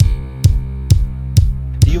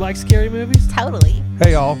like scary movies? Totally.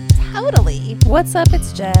 Hey, y'all. Totally. What's up?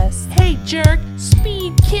 It's Jess. Hey, jerk.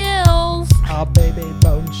 Speed kills. Ah, baby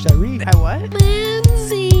bone sherry. I what?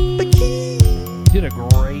 Lindsay. You did a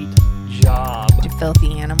great job. You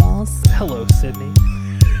filthy animals. Hello, Sydney.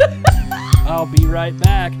 I'll be right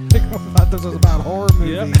back. I thought this was about horror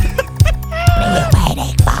movies.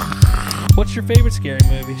 What's your favorite scary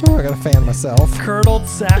movie? Oh, I gotta fan myself. Curdled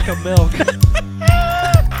sack of milk.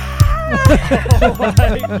 Oh my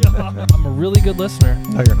God. I'm a really good listener.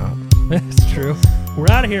 No, you're not. It's true.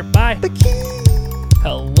 We're out of here. Bye.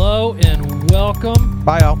 Hello and welcome.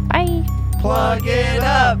 Bye, y'all. Bye. Plug it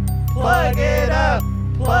up. Plug it up.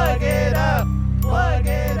 Plug it up. Plug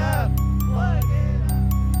it up. Plug it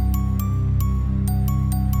up.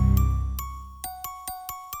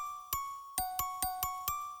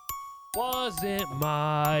 Wasn't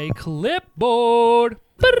my clipboard.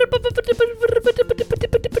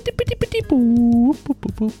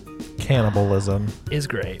 Cannibalism. Is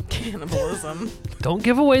great. Cannibalism. Don't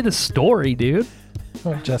give away the story, dude.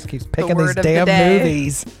 Oh, Jess keeps picking word these of the damn day.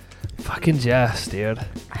 movies. Fucking Jess, dude.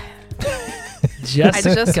 I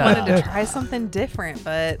Jessica. just wanted to try something different,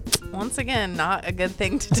 but once again, not a good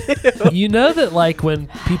thing to do. You know that, like, when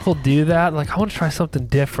people do that, like, I want to try something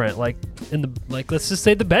different, like in the, like, let's just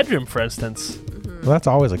say the bedroom, for instance. Well, that's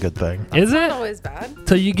always a good thing. Is Not it? always bad.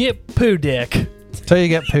 Till you get poo dick. Till you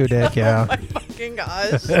get poo dick, Oh yeah. my fucking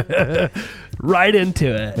gosh. Right into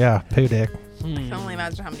it. Yeah, poo dick. I can only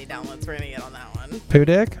imagine how many downloads we're going to get on that one. Poo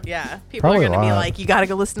dick? Yeah. People Probably are going to a be lot. like, you got to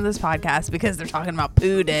go listen to this podcast because they're talking about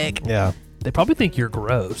poo dick. Yeah, They probably think you're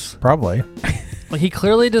gross. probably. Like, he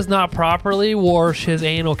clearly does not properly wash his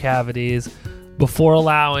anal cavities before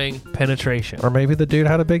allowing penetration. Or maybe the dude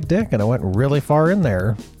had a big dick and it went really far in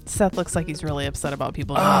there. Seth looks like he's really upset about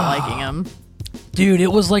people not liking him. Dude,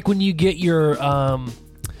 it was like when you get your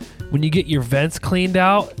vents cleaned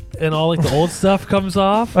out and all like the old stuff comes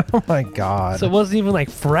off. Oh my God. So it wasn't even like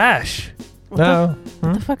fresh. No.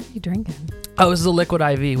 What the fuck are you drinking? Oh, this is a liquid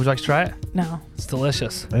IV. Would you like to try it? No. It's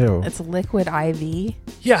delicious. Ew. It's liquid IV.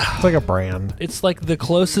 Yeah. It's like a brand. It's like the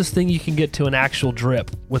closest thing you can get to an actual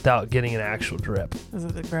drip without getting an actual drip. Is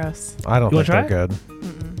it gross? I don't You think wanna they're try good.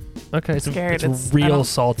 Okay, it's, scared. it's I real don't-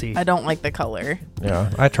 salty. I don't like the color. Yeah,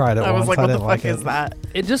 I tried it I once. was like, I what the didn't fuck like is it. that?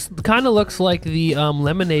 It just kind of looks like the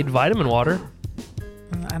lemonade vitamin water.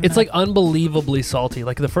 I don't It's know. like unbelievably salty.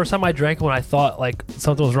 Like the first time I drank it, when I thought like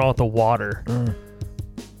something was wrong with the water.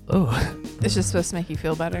 Oh, It's just supposed to make you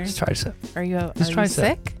feel better. just try it. Are you, Just are try you it.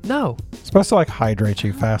 sick? No, It's supposed to like hydrate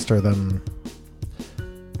you faster than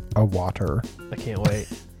a water. I can't wait.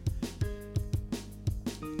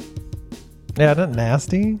 Yeah, isn't it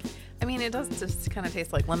nasty? I mean, it does just kind of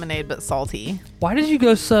taste like lemonade, but salty. Why did you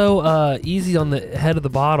go so easy on the head of the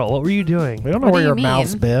bottle? What were you doing? We don't know What where do your you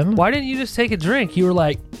mouth's mean? been. Why didn't you just take a drink? You were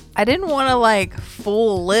like, I didn't want to like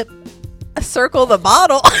full lip circle the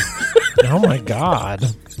bottle. Oh my God.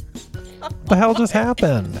 What the hell just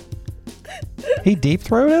happened? He deep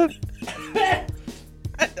throated? I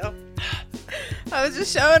know. I was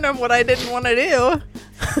just showing him what I didn't want to do.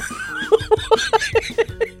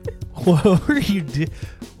 what were you doing?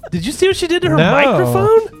 Did you see what she did to her No.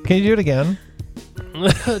 microphone? Can you do it again?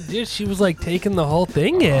 Dude, she was like taking the whole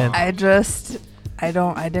thing in. I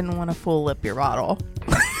didn't want to full lip your bottle.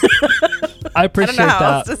 I I appreciate don't know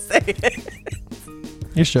how else that. to say it.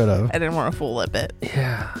 You should have. I didn't want to full lip it.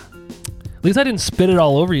 Yeah. At least I didn't spit it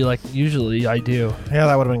all over you like usually I do. Yeah,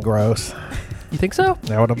 that would have been gross. You think so?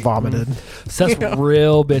 I would have vomited. Seth's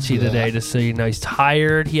real bitchy Yeah. today, just so you know. He's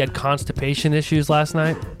tired. He had constipation issues last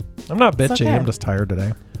night. I'm not bitchy. okay. I'm just tired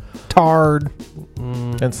today. Tired.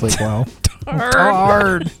 And sleep well.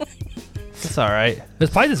 Tired. It's all right.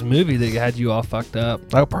 It's probably this movie that had you all fucked up.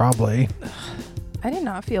 Oh, probably. I did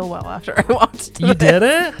not feel well after I watched You it.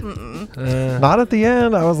 didn't? Not at the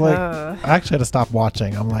end. I was like, Uh. I actually had to stop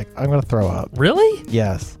watching. I'm like, I'm going to throw up. Really?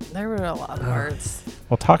 Yes. There were a lot of words.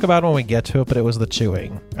 We'll talk about it when we get to it, but it was the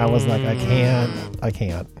chewing. I was like, I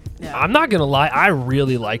can't. Yeah. I'm not going to lie. I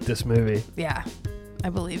really liked this movie. Yeah. I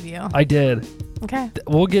believe you. I did. Okay.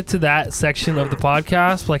 We'll get to that section of the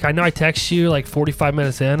podcast. Like, I know I texted you like 45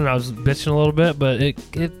 minutes in and I was bitching a little bit, but it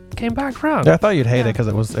came back around. Yeah, I thought you'd hate it because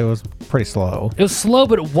it was pretty slow. It was slow,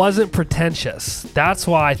 but it wasn't pretentious. That's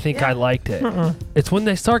why I think I liked it. It's when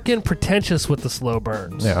they start getting pretentious with the slow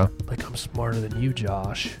burns. Yeah. Like, I'm smarter than you,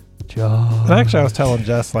 Josh. And actually, I was telling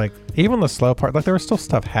Jess, like, even the slow part, like, there was still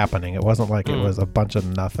stuff happening. It wasn't like it was a bunch of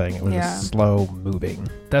nothing. It was Yeah. just slow moving.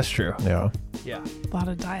 That's true. Yeah. Yeah. A lot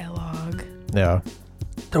of dialogue. Yeah.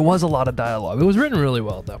 There was a lot of dialogue. It was written really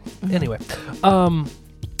well, though. Anyway,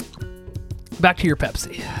 back to your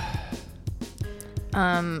Pepsi.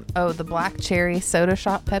 The black cherry soda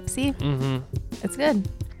shop Pepsi. Mm-hmm. It's good.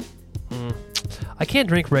 I can't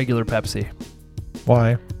drink regular Pepsi.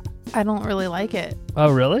 Why? I don't really like it.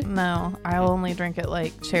 Oh, really? No, I'll only drink it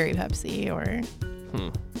like cherry Pepsi or.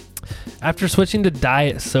 After switching to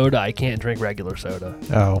diet soda, I can't drink regular soda.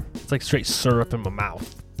 Oh, It's like straight syrup in my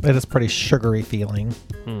mouth. it is pretty sugary feeling.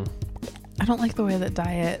 I don't like the way that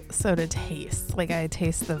diet soda tastes. Like I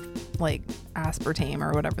taste the like aspartame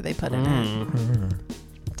or whatever they put in it.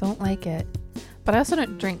 Don't like it. But I also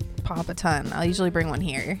don't drink pop a ton. I'll usually bring one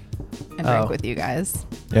here and drink with you guys.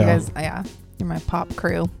 Yeah. You guys, you're my pop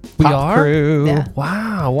crew. We Pop are? Crew. Yeah.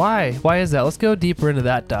 Wow. Why? Why is that? Let's go deeper into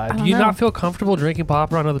that dive. I Do don't you know. not feel comfortable drinking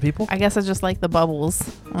pop around other people? I guess I just like the bubbles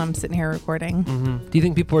when I'm sitting here recording. Do you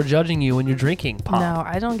think people are judging you when you're drinking pop? No,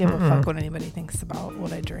 I don't give a fuck what anybody thinks about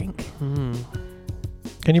what I drink.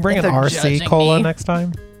 Can you bring If an they're RC judging cola me. next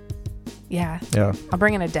time? Yeah. Yeah. I'll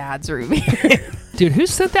bring in a dad's root beer. Dude, who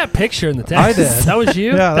sent that picture in the text? I did. That was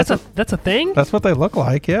you? Yeah, that's a thing? That's what they look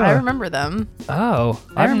like. Yeah. I remember them. Oh.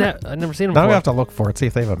 I I've remember- never seen them Now we before. have to look for it, see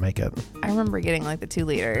if they even make it. I remember getting like the 2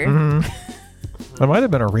 liter. It might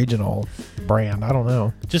have been a regional brand. I don't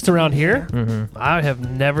know. Just around here? Mm-hmm. I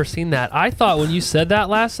have never seen that. I thought when you said that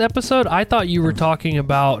last episode, I thought you were talking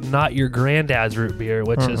about not your granddad's root beer,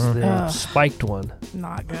 which is the Ugh. spiked one.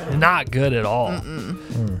 Not good. Not good at all.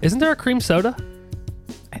 Isn't there a cream soda?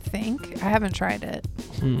 I think. I haven't tried it.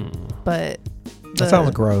 But That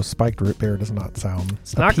sounds gross. Spiked root beer does not sound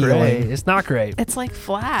It's not appealing. great. It's not great. it's like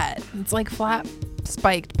flat. It's like flat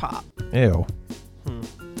spiked pop. Ew.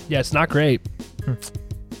 Yeah, it's not great.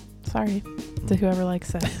 Sorry to whoever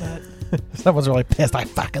likes it, but Someone's really pissed. I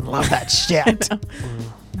fucking love that shit.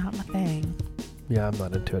 not my thing. Yeah, I'm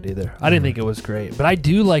not into it either. I didn't think it was great, but I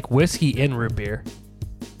do like whiskey in root beer.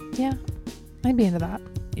 Yeah. I'd be into that.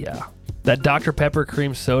 Yeah. That Dr. Pepper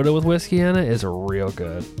cream soda with whiskey in it is real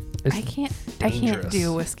good. It's I can't dangerous.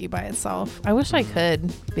 do whiskey by itself. I wish I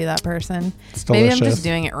could be that person. It's Maybe delicious. I'm just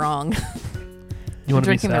doing it wrong. You I'm want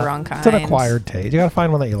to be drinking the sad? wrong kind. It's an acquired taste. You gotta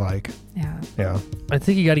find one that you like. Yeah. Yeah. I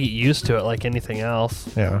think you got to get used to it like anything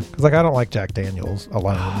else. Yeah. Because like I don't like Jack Daniels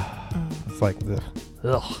alone. It's like ugh.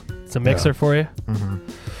 Ugh. It's a mixer for you?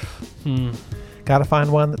 Gotta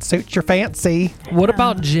find one that suits your fancy. What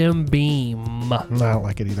about Jim Beam? No, I don't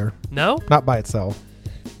like it either. No? Not by itself.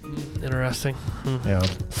 Interesting. Yeah.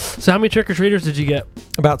 So how many trick-or-treaters did you get?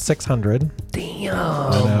 About 600. Damn.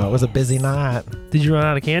 I know. It was a busy night. Did you run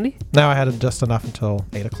out of candy? No, I had just enough until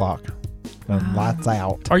 8 o'clock. And lights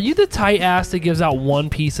out. Are you the tight ass that gives out one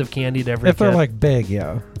piece of candy to every If they're kid? like big,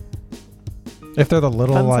 yeah. If they're the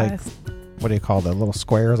little Fun like size. what do you call the little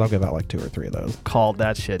squares? I'll give out like 2 or 3 of those. Called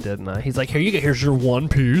that shit, didn't I? He's like, here you go. Here's your one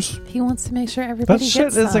piece. He wants to make sure That everybody shit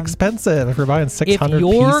gets is some. expensive if you're buying If 600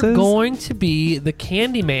 you're pieces. going to be the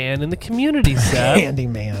candy man in the community set, Candy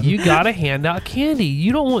man. you gotta hand out candy.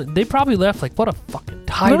 You don't want. They probably left like, what a fucking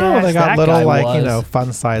tight no, ass they got that little guy like was. you know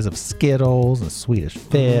fun size of Skittles and Swedish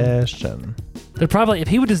fish and They're probably, if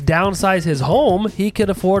he would just downsize his home, he could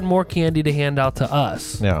afford more candy to hand out to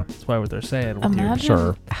us. yeah. That's why what they're saying. With you. Imagine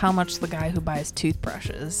Sure. how much the guy who buys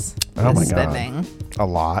toothbrushes Oh is my God. spending. A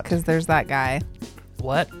lot. Because there's that guy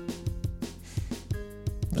What?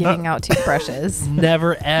 giving out toothbrushes.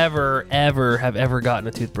 Never, ever, ever have ever gotten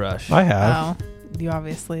a toothbrush. I have. Oh, you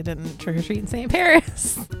obviously didn't trick or treat in St.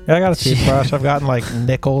 Paris. Yeah, I got a toothbrush. I've gotten like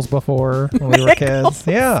nickels before when we were kids.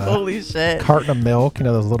 Yeah. Holy shit. Carton of milk, you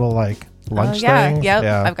know, those little like lunch yeah. things. Yep,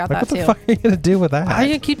 Yeah. I've got like, that what too. the fuck are you going to do with that? How are you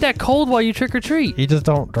gonna keep that cold while you trick or treat? You just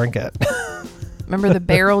don't drink it. Remember the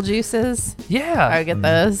barrel juices? Yeah. I would get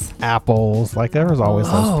those. Apples. Like there was always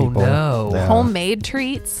those Oh, people. no. Yeah. Homemade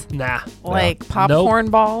treats, Nah. like popcorn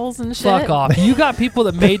balls and shit. Fuck off. You got people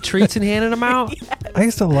that made treats and handed them out? I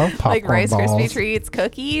used to love popcorn Like Rice balls. Krispie treats,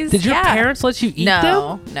 cookies. Did your Yeah. parents let you eat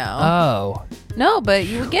them? No. Oh. No, but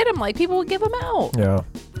you would get them. Like people would give them out. Yeah.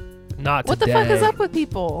 Not What the today. fuck is up with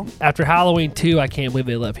people? After Halloween 2, I can't believe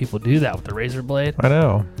they let people do that with the razor blade. I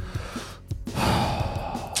know.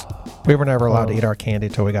 We were never allowed to eat our candy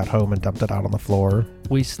till we got home and dumped it out on the floor.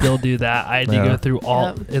 We still do that. I had to Yeah. go through all.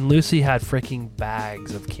 Yep. And Lucy had freaking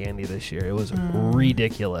bags of candy this year. It was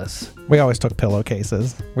ridiculous. We always took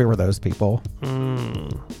pillowcases. We were those people.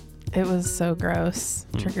 It was so gross.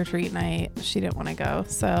 Hmm. Trick or treat night. She didn't want to go,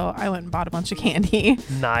 so I went and bought a bunch of candy,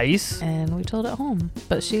 Nice. and we chilled at home.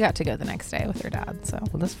 But she got to go the next day with her dad. So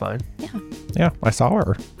Well, that's fine. Yeah, I saw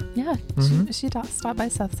her. yeah, Mhm. she stopped by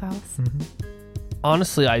Seth's house.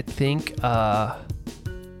 Honestly, I think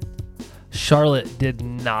Charlotte did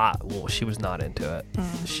not. Well, she was not into it.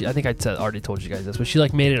 Mm. I think already told you guys this, but she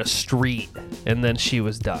like made it a street, and then she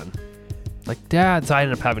was done. Like, Dad, so I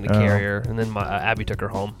ended up having to Oh. carry her, and then Abby took her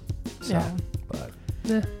home. So, Yeah. but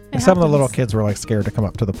It Some of the little happens. kids were like scared to come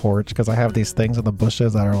up to the porch because I have these things in the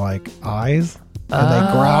bushes that are like eyes, and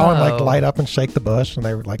they growl and like Oh. light up and shake the bush, and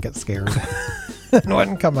they would like get scared and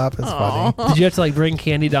wouldn't come up. It's funny. Did you have to like bring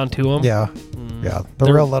candy down to them? Yeah, yeah. The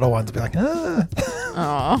They're- real little ones would be like, ah.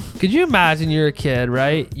 Oh. Could you imagine you're a kid,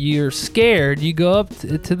 right? You're scared. You go up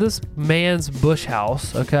to this man's bush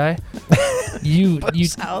house, okay? You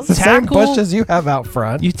house. The same tackle bushes you have out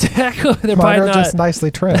front. You tackle. They're Mine probably are not. just nicely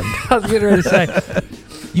trimmed. I was getting ready to say.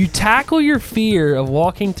 You tackle your fear of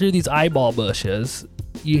walking through these eyeball bushes.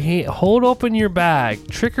 You hold open your bag.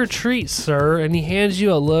 Trick or treat, sir. And he hands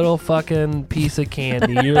you a little fucking piece of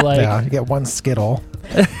candy. You're like, Yeah, you get one Skittle.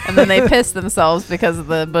 And then they piss themselves because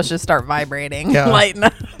the bushes start vibrating. Yeah. Lighten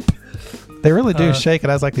up. They really do shake. It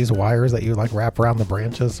has like these wires that you like wrap around the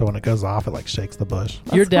branches, so when it goes off, it like shakes the bush.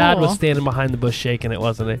 your That's dad cool. was standing behind the bush shaking it,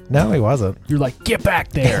 wasn't he? No, he wasn't. You're like, get back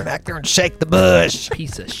there, Back there and shake the bush.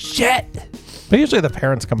 piece of shit. But usually the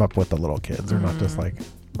parents come up with the little kids. They're not just like.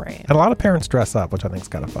 Right. And a lot of parents dress up, which I think is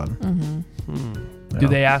kind of fun. Mm-hmm. Do Yeah.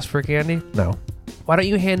 they ask for candy? No. Why don't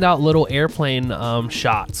you hand out little airplane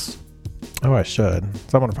shots? Oh, I should.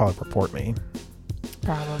 Someone would probably report me.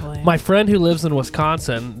 Probably. My friend who lives in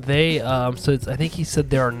Wisconsin, they I think he said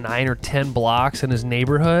there are 9 or 10 blocks in his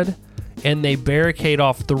neighborhood, and they barricade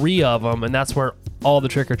off 3 of them, and that's where all the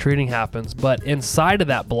trick or treating happens. But inside of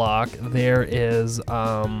that block, there is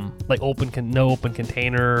like no open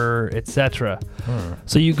container, etc.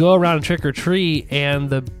 So you go around and trick or treat, and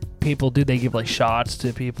the people they give like shots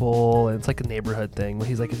to people, and it's like a neighborhood thing.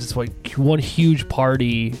 He's like, it's just like one huge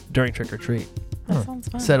party during trick or treat. that sounds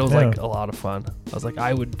fun. Said it was Yeah. like a lot of fun. I was like,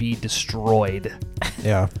 I would be destroyed.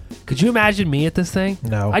 Yeah. Could you imagine me at this thing?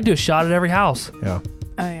 No. I'd do a shot at every house, Yeah.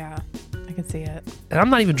 Oh yeah, I can see it. and I'm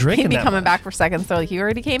not even drinking He'd be that coming much. back for seconds. So like, you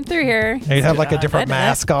already came through here. And you'd have like a different I did it.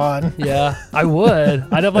 mask on. Yeah, I would.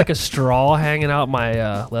 I'd have like a straw hanging out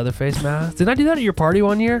my Leatherface mask. Didn't I do that at your party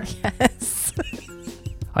one year? Yes.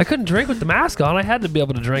 I couldn't drink with the mask on. I had to be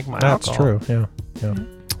able to drink my That's alcohol. true. Yeah. Yeah.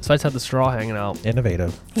 So I just had the straw hanging out.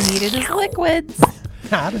 Innovative. He needed his liquids.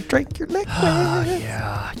 How to drink your liquid.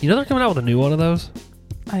 Yeah. You know they're coming out with a new one of those?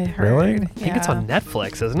 I heard. Really? I think it's on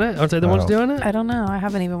Netflix, isn't it? Aren't they the ones Oh. doing it? I don't know. I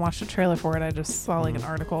haven't even watched a trailer for it. I just saw like an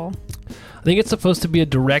article. I think it's supposed to be a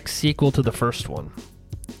direct sequel to the first one.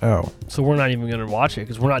 Oh. So we're not even going to watch it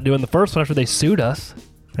because we're not doing the first one after they sued us.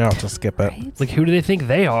 Yeah, I'll just skip it. Right? Like, who do they think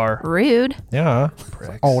they are? Rude. Yeah.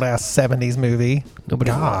 Pricks. Old ass 70s movie. Nobody.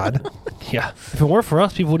 God. Yeah. If it weren't for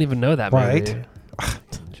us, people wouldn't even know that Right. movie.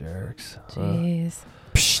 Jerks. Jeez.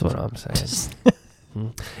 That's what I'm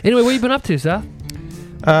saying. Anyway, what you been up to, Seth?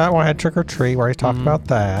 Well, I had Trick or Treat. We already talked about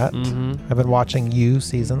that. Mm-hmm. I've been watching You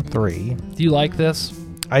season 3. Do you like this?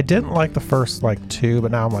 I didn't like the first like 2,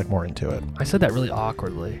 but now I'm like more into it. I said that really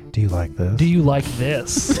awkwardly. Do you like this? Do you like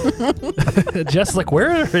this? Just like,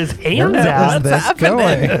 where are his hands Where at? is this happening?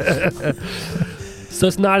 going? So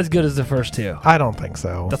it's not as good as the first 2. I don't think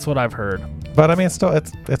so. That's what I've heard. But I mean, it's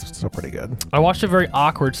still pretty good. I watched a very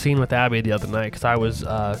awkward scene with Abby the other night because I was,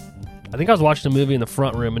 I think I was watching a movie in the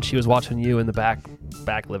front room and she was watching you in the back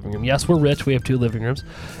living room. Yes, we're rich. We have 2 living rooms.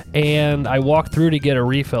 And I walked through to get a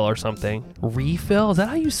refill or something. Refill? Is that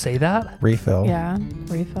how you say that? Refill. Yeah.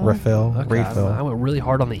 Refill. Refill. Okay, Refill. I went really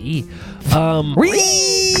hard on the E.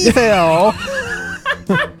 Refill.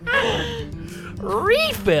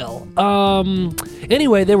 Refill.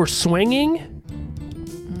 Anyway, they were swinging.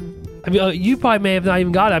 I mean, you probably may have not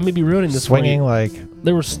even got it. I may be ruining this. Swinging for you. like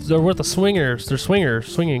They're with the swingers. They're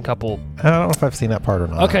swinging couple. I don't know if I've seen that part or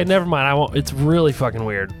not. Okay, never mind. I won't. It's really fucking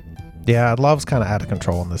weird. Yeah, Love's kind of out of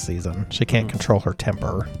control in this season. She can't control her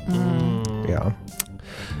temper. Mm. Yeah.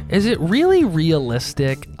 Is it really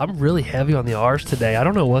realistic? I'm really heavy on the R's today. I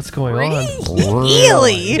don't know what's going on.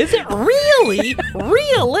 Really? Is it really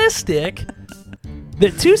realistic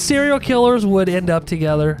that 2 serial killers would end up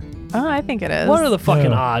together? Oh, I think it is. What are the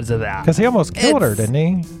fucking Yeah. odds of that? Because he almost killed her, It's- didn't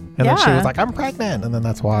he? And then she Yeah. was like, "I'm pregnant," and then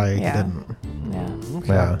that's why he Yeah. didn't. Yeah.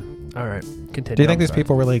 Okay. Yeah. All right. Continue. Do you think I'm these sorry.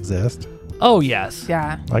 people really exist Oh, yes.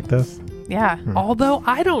 Yeah. like this? Yeah. Although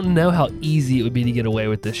I don't know how easy it would be to get away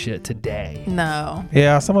with this shit today. No.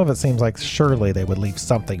 Yeah, some of it seems like surely they would leave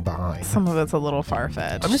something behind. Some of it's a little far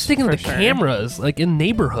fetched. I'm just thinking of the cameras, like in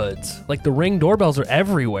neighborhoods. Like the Ring doorbells are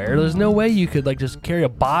everywhere. There's no way you could like just carry a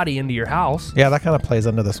body into your house. Yeah, that kind of plays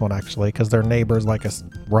into this one actually, because their neighbor's like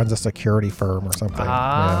runs a security firm or something. Yeah.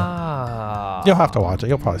 Ah. You'll have to watch it.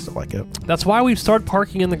 You'll probably still like it. That's why we've started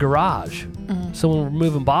parking in the garage. So when we're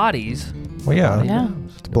moving bodies, Well, yeah, Yeah.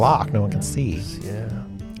 it's blocked. No one can see. yeah.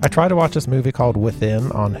 I tried to watch this movie called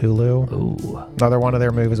Within on Hulu. Ooh, Another one of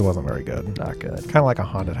their movies wasn't very good. not good. Kind of like a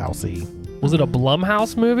haunted housey. Was it a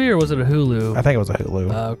Blumhouse movie or was it a Hulu? I think it was a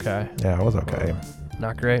Hulu. Okay. Yeah, it was okay.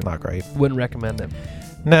 Not great. Not great. Wouldn't recommend it.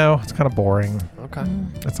 No, it's kind of boring. Okay.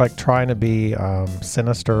 It's like trying to be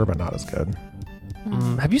Sinister, but not as good.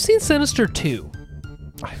 Have you seen Sinister 2?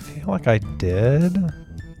 I feel like I did.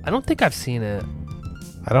 I don't think I've seen it.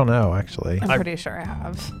 I don't know, actually. I'm pretty sure I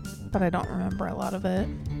have, but I don't remember a lot of it.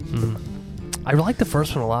 I like the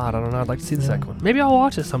first one a lot. I don't know. I'd like to see the second one. Maybe I'll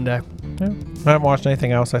watch it someday. Yeah. I haven't watched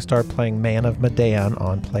anything else. I started playing Man of Medan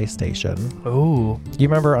on PlayStation. Oh. You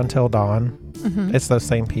remember Until Dawn? Mm-hmm. It's those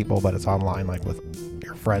same people, but it's online, like with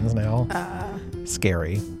your friends now.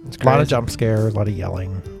 Scary. It's A lot of crazy. jump scares, a lot of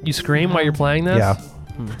yelling. You scream while you're playing this? Yeah.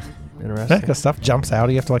 Interesting. Because stuff jumps out.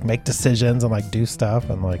 You have to like make decisions and like do stuff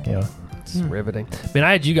and like, you know. It's riveting. Man,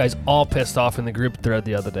 I had you guys all pissed off in the group thread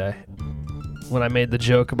the other day when I made the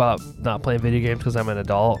joke about not playing video games because I'm an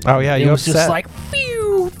adult. Oh, yeah. It You was upset. just like,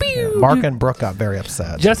 phew, phew. Mark and Brooke got very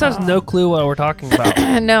upset. Jess has no clue what we're talking about.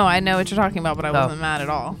 No, I know what you're talking about, but I wasn't mad at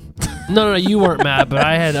all. No, you weren't mad, but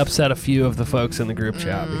I had upset a few of the folks in the group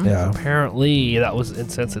chat because Yeah. apparently that was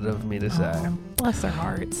insensitive of me to say. Oh, bless their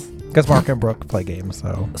hearts. Because Mark and Brooke play games,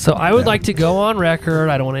 so. So I would like to go on record.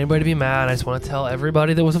 I don't want anybody to be mad. I just want to tell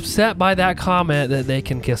everybody that was upset by that comment that they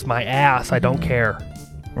can kiss my ass. I don't care.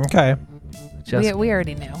 Okay. Just, We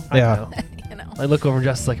already knew. I Yeah. know. You know. I look over and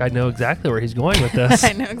Jess is like, I know exactly where he's going with this.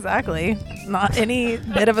 I know exactly. Not any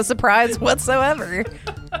bit of a surprise whatsoever.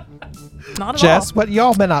 Not at Jess, what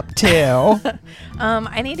y'all been up to? all.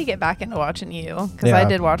 I need to get back into watching you because Yeah. I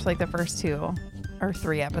did watch like the first 2 or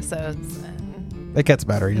 3 episodes and It gets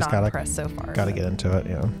better. You just not gotta impressed so far. gotta but- get into it.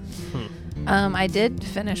 Yeah. I did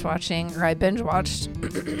finish watching, or I binge watched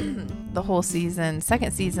the whole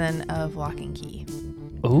second season of Lock and Key.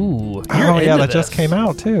 Ooh. Oh yeah, into that just this. came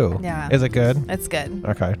out too. Yeah. Is it good? It's good.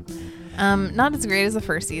 Okay. Not as great as the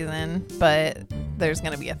first season, but there's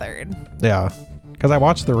gonna be a third. Yeah. Because I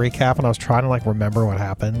watched the recap and I was trying to like remember what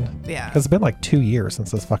happened. Yeah. Because it's been like 2 years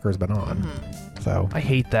since this fucker's been on. Mm-hmm. So I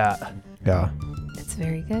hate that. yeah, It's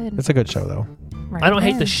very good. it's a good show though. I don't hate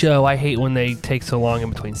the Recommend. show. I hate when they take so long in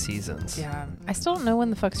between seasons. Yeah. I still don't know when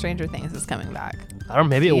the fuck Stranger Things is coming back. I don't know.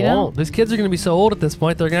 Maybe it You know? won't. These kids are going to be so old at this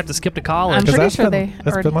point, they're going to have to skip to college. I'm Because pretty that's sure been, they it's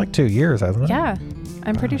already- been like 2 years, hasn't it? Yeah.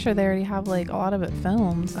 I'm pretty sure they already have like a lot of it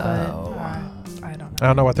filmed, but Oh. I don't I know.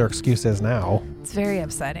 don't know what their excuse is now. It's very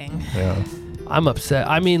upsetting. Yeah. I'm upset.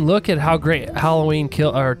 I mean, look at how great Halloween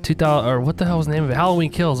Kill or 2000 or what the hell was the name of it? Halloween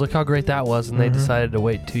Kills. Look how great that was, and they decided to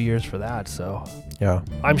wait 2 years for that. So Yeah.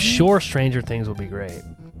 I'm sure Stranger Things will be great.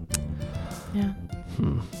 Yeah.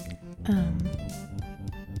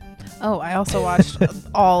 Oh, I also watched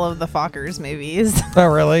all of the Fockers movies. Oh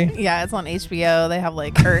really? Yeah, it's on HBO. They have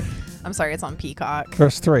like, I'm sorry, it's on Peacock.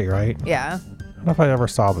 There's 3, right? Yeah. I don't know if I ever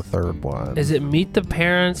saw the 3rd one. Is it Meet the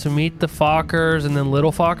Parents, Meet the Fockers, and then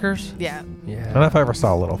Little Fockers? Yeah. I don't know Yeah. if I ever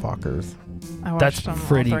saw Little Fockers. I watched That's them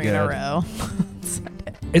pretty all 3 in a good. row.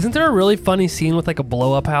 Isn't there a really funny scene with like a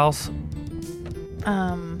blow up house?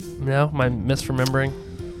 um, No, am I misremembering?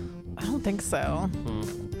 I don't think so. Hmm.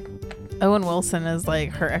 Owen Wilson is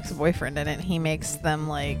like her ex-boyfriend in it. He makes them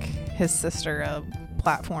like his sister a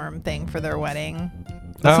platform thing for their wedding.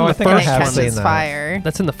 That's in Oh, the I think I first and it have one. seen catches that. fire.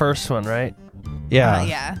 That's in the first one, right? Yeah.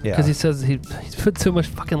 Yeah. Yeah. Because he says he put so much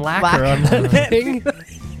fucking lacquer on Lacquer. that thing.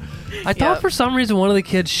 I thought Yep. for some reason one of the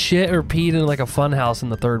kids shit or peed in like a fun house in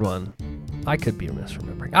the third one. I could be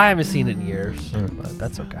misremembering. I haven't seen it in years, but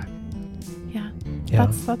that's okay. Yeah. Yeah.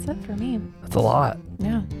 That's it for me. That's a lot.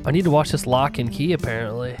 Yeah. I need to watch this Lock and Key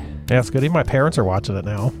apparently. Yeah, it's good. Even my parents are watching it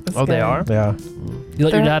now. It's Oh, they good. are? Yeah. You let your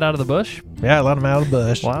They're- dad out of the bush? Yeah, I let them out of the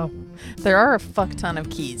bush. Wow. There are a fuck ton of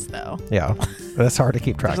keys though. Yeah. That's hard to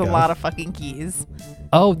keep track There's of. a lot of fucking keys.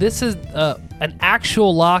 Oh, this is an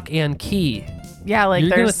actual lock and key. Yeah, like You're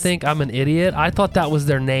going to there's think I'm an idiot. I thought that was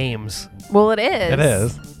their names. well, it is. It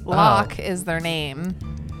is. Locke is their name.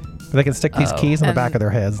 But they can stick these Oh. keys in the back And- of their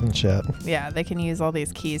heads and shit. Yeah, they can use all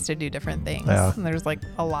these keys to do different things. Yeah. And there's like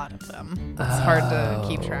a lot of them. It's hard to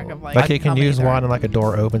keep track of like Like you how can many use there are. one and like a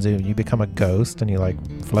door opens and you become a ghost and you like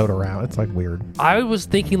float around. It's like weird. I was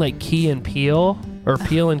thinking like Key and Peel or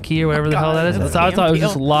Peel and Key or whatever the hell that God, is. So I Key thought it was and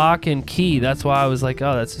just Peele. Lock and Key. That's why I was like,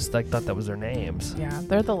 oh, that's just, I thought that was their names. Yeah,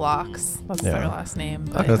 they're the Locks. That's Yeah. their last name.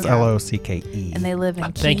 But That's yeah. Locke. And they live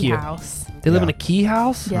in Thank Key you. House. They live Yeah. in a key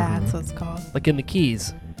house? Yeah, that's what it's called. Like in the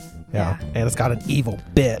Keys. Yeah. And it's got an evil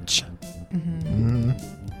bitch.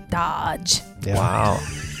 Dodge. Yeah. Wow.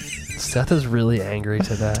 Seth is really angry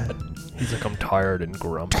today. He's like, I'm tired and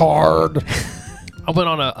grumpy. Hard. I went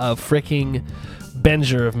on a freaking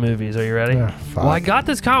binger of movies. Are you ready? Yeah, fuck. Well, I got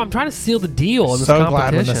this I'm trying to seal the deal in this So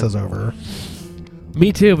competition. glad when this is over.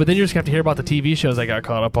 Me too, but then you're just going to have to hear about the TV shows I got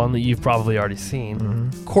caught up on that you've probably already seen.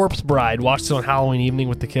 Mm-hmm. Corpse Bride. Watched it on Halloween evening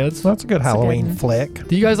with the kids. That's a good Halloween good- flick.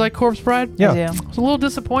 Do you guys like Corpse Bride? Yeah. I do. I was a little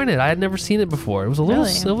disappointed. I had never seen it before. It was a little.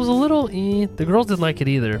 Really? It was a little. The girls didn't like it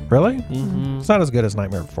either. Really? Mm-hmm. It's not as good as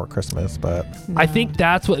Nightmare Before Christmas, but I No. think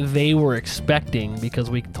that's what they were expecting because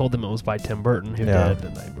we told them it was by Tim Burton, who Yeah. did The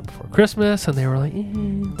Nightmare Before Christmas, and they were like, It's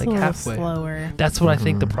like a little halfway. slower. That's what I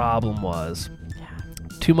think the Mhm. problem was. Yeah.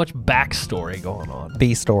 Too much backstory going on.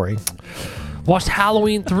 B story. Watched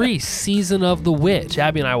Halloween 3, Season of the Witch.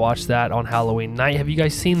 Abby and I watched that on Halloween night. Have you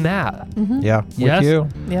guys seen that? Mm-hmm. Yeah. Yes? With you.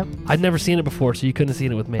 Yep. I'd never seen it before, so you couldn't have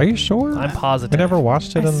seen it with me. Are you sure? I'm We positive. never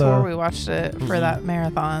watched it I in swore the. we watched it for Mhm. that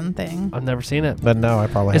marathon thing. I've never seen it. Then no, I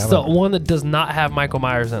probably It's the haven't. one that does not have Michael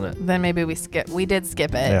Myers in it. Then maybe we did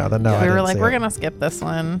skip it. Yeah, then no, I we were didn't like, see we're it. gonna skip this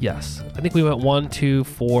one. Yes. I think we went 1, 2,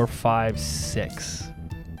 4, 5, 6.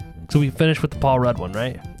 So we finished with the Paul Rudd one,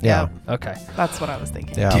 right? Yeah. Okay. That's what I was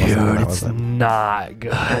thinking. Yeah. I was thinking Dude, that was it's it. not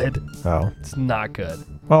good. Oh. It's not good.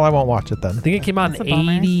 Well, I won't watch it then. I think it came out That's in a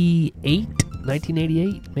bummer.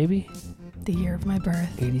 1988, maybe? The year of my birth.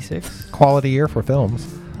 86? Quality year for films.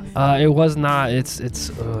 It was not. It's.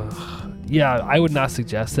 Yeah, I would not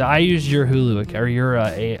suggest it. I used your Hulu account or your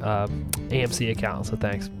AMC account, so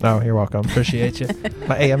thanks. Oh, you're welcome. Appreciate you.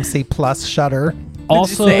 My AMC Plus Shutter.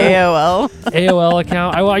 Also, Did you say AOL? AOL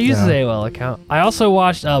account. I use Yeah. the AOL account. I also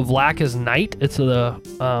watched Black as Night. It's the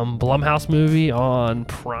Blumhouse movie on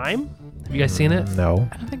Prime. Have you guys seen it? No.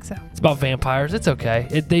 I don't think so. It's about vampires. It's okay.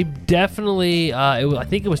 They definitely. I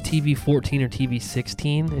think it was TV 14 or TV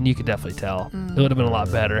 16, and you could definitely tell. It would have been a lot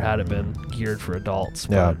better had it been geared for adults.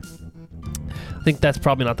 But Yeah. I think that's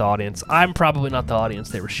probably not the audience. I'm probably not the audience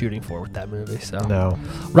they were shooting for with that movie. So No.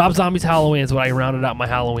 Rob Zombie's Halloween is what I rounded out my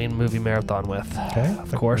Halloween movie marathon with. Okay.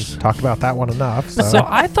 Of course. Talked about that one enough. So, So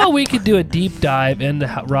I thought we could do a deep dive into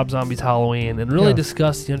Rob Zombie's Halloween and really Yeah.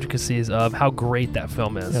 discuss the intricacies of how great that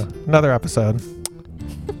film is. yeah. Another episode.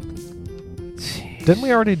 Didn't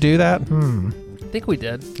we already do that? I think we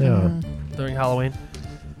did Yeah. Mhm. during Halloween.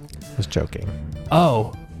 Was joking.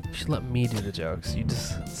 Oh, you should let me do the jokes. You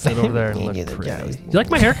just sit over there and You look do the pretty. jokes. You like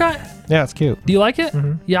my haircut? Yeah, it's cute. Do you like it?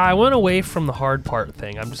 Mhm. Yeah, I went away from the hard part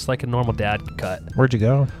thing. I'm just like a normal dad cut. Where'd you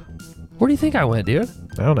go? Where do you think I went, dude?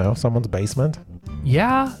 I don't know. Someone's basement.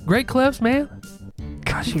 Yeah, great clips, man.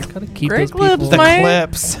 Gosh, you gotta keep Great those clips, people The man.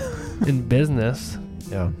 clips. in business.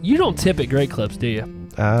 Yeah. You don't tip at Great Clips, do you?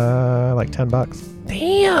 Like $10.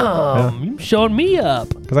 Damn, you showing me up.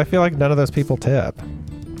 Because I feel like none of those people tip.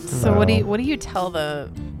 So No. what do you tell the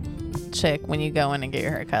chick when you go in and get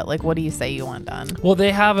your hair cut? Like, what do you say you want done? Well,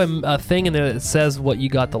 they have a thing in there that says what you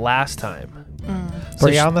got the last time. So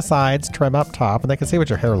Bring on the sides, trim up top, and they can see what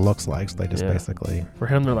your hair looks like. So they just Yeah. basically. For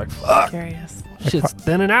him, they're like, fuck, Curious. shit's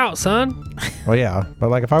thinning out, son. Well, yeah. But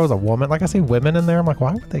like if I was a woman, like I see women in there, I'm like,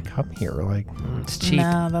 why would they come here? Like, It's cheap.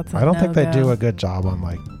 No, that's a I don't think they no-go. do a good job on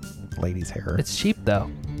like ladies' hair. It's cheap, though.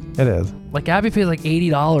 It is. Like, Abby pays like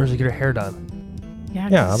 $80 to get her hair done. Yeah,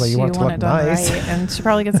 Yeah, 'cause but you she want it to look done nice. right. And she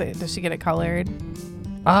probably gets it. Does she get it colored?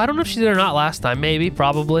 I don't know if she did or not last time. Maybe,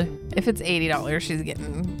 probably. If it's $80, she's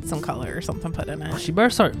getting some color or something put in Well, it. she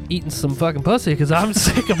better start eating some fucking pussy because I'm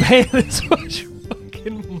sick of paying this much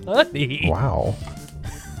fucking money. Wow.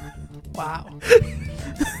 Wow.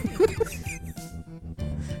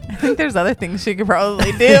 I think there's other things she could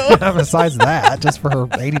probably do. Besides that, just for her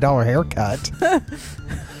 $80 haircut.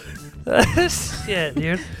 Shit,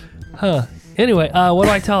 dude. Huh. Anyway, what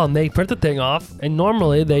do I tell them? They print the thing off, and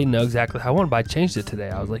normally they know exactly how I want it, but I changed it today.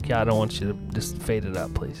 I was like, yeah, I don't want you to just fade it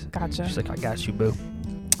up, please. Gotcha. She's like, I got you, boo.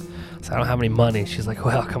 So I don't have any money. She's like,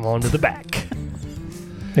 well, come on to the back.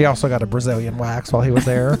 He also got a Brazilian wax while he was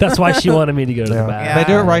there. That's why she wanted me to go to the Yeah. back. Yeah.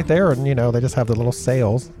 They do it right there, and they just have the little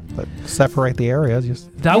sails that separate the areas.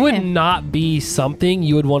 Just That would Yeah. not be something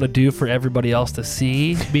you would want to do for everybody else to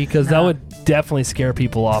see because that No. would definitely scare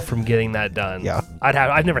people off from getting that done. Yeah.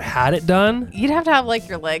 I've never had it done. You'd have to have like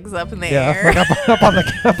your legs up in the yeah, air.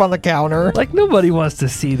 like up on the counter. Like nobody wants to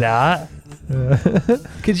see that.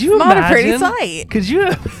 Could you Not imagine? a pretty sight. Could you?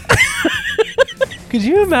 Could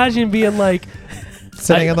you imagine being like,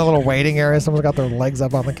 Sitting in the little waiting area, someone's got their legs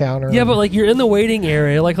up on the counter. yeah, but like you're in the waiting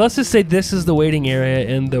area. Like let's just say this is the waiting area,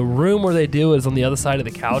 and the room where they do it is on the other side of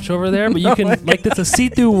the couch over there. But you can like it's a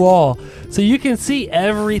see-through wall, so you can see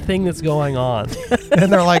everything that's going on.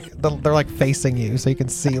 and they're like facing you, so you can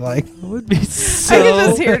see like. It would be so. I could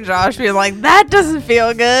just hear Josh being like, "That doesn't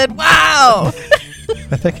feel good." Wow.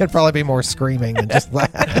 I think it'd probably be more screaming than just that.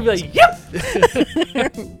 I'd be like, yep.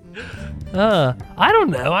 I don't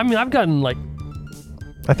know. I mean, I've gotten like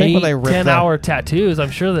I think when they rip 10-hour tattoos,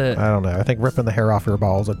 I'm sure that. I don't know. I think ripping the hair off your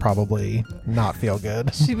balls would probably not feel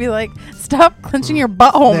good. She'd be like, "Stop clenching your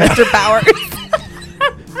butthole, Yeah. Mr. Powers."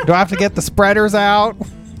 Do I have to get the spreaders out?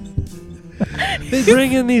 They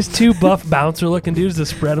bring in these two buff bouncer-looking dudes to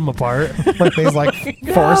spread them apart. Like these like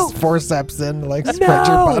forceps in to like spread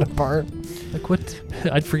your butt apart. Like what?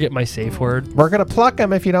 I'd forget my safe word. We're gonna pluck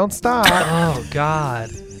them if you don't stop. Oh God.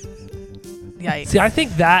 Yikes. See, I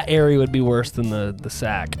think that area would be worse than the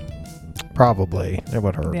sack. Probably it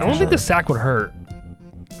would hurt. Yeah. I don't think the sack would hurt,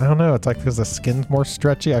 I don't know. It's like because the skin's more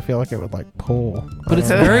stretchy. I feel like it would like pull. but it's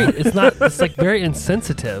I don't know. very. It's not. It's like very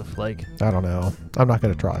insensitive. Like I don't know. I'm not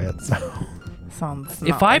gonna try it. So. Sounds if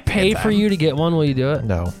not I like a pay good for time. you to get one, will you do it?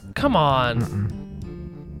 No. Come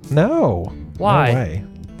on. No. Why? No way.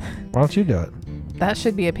 Why don't you do it? That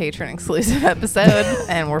should be a patron exclusive episode,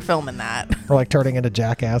 and we're filming that. We're like turning into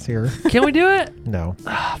Jackass here. Can we do it? No.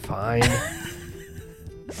 Ah, fine.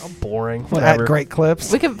 How boring. Add Whatever. great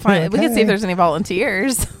clips. We could find. We could see Okay. if there's any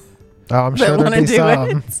volunteers. Oh, I'm that sure there'd wanna be do some.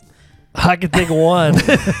 it. I can think of one.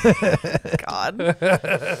 God.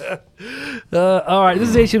 All right, this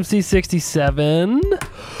is HMC 67.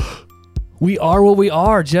 We are what we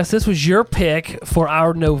are. Jess, this was your pick for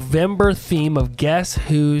our November theme of Guess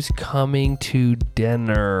Who's Coming to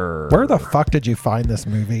Dinner. Where the fuck did you find this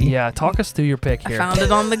movie? Yeah, talk us through your pick I here. found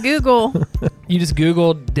it on the Google. You just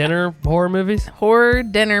Googled dinner horror movies? Horror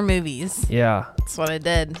dinner movies. Yeah. That's what I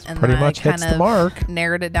did. And Pretty then much I kind hits the of mark.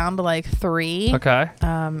 narrowed it down to like 3. Okay.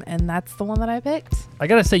 And that's the one that I picked. I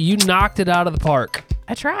got to say, you knocked it out of the park.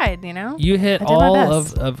 I tried, you know? You hit I did my all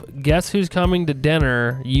best. of Guess Who's Coming to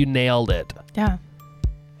Dinner. You nailed it. Yeah.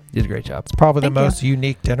 You did a great job. Probably Thank the you. most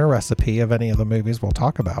unique dinner recipe of any of the movies we'll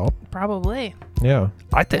talk about. Probably. Yeah.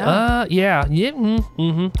 I think, Yeah.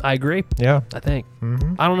 I agree. Yeah. I think.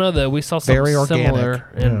 Mm-hmm. I don't know though. We saw something Very organic. similar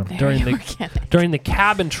in, Yeah. during Very the organic. during the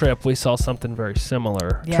cabin trip. We saw something very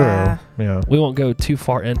similar. Yeah. True. Yeah. We won't go too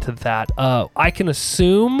far into that. I can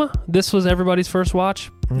assume this was everybody's first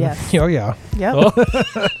watch. Yes. Oh, yeah. Yep.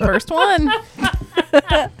 Oh, First one.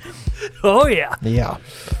 oh yeah. Yeah.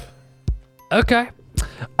 Okay.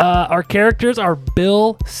 Our characters are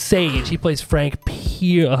Bill Sage. He plays Frank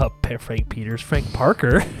Peters. Frank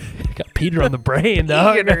Parker. Got Peter on the brain,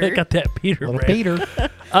 dog. Peter. Got that Peter Little brain.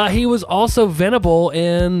 Peter. He was also Venable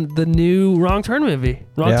in the new Wrong Turn movie.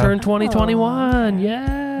 Wrong Yeah. Turn 2021.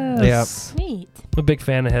 Yes. Neat. I'm a big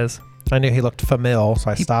fan of his. I knew he looked familiar,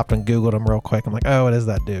 so I stopped and Googled him real quick. I'm like, oh, it is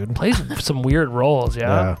that dude. Plays some weird roles,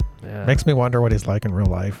 yeah. Yeah. Makes me wonder what he's like in real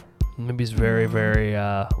life. Maybe he's very, very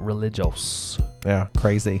religious. Yeah.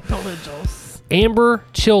 Crazy. Religious. Amber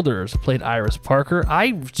Childers played Iris Parker.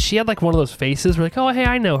 She had like one of those faces where like, oh, hey,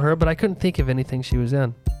 I know her, but I couldn't think of anything she was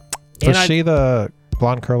in. Was she the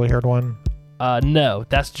blonde curly haired one? No,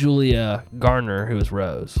 that's Julia Garner, who is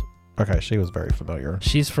Rose. Okay. She was very familiar.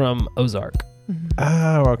 She's from Ozark.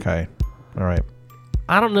 Oh, okay. All right.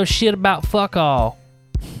 I don't know shit about fuck all.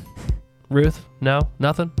 Ruth? No?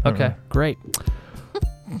 Nothing? Okay, great.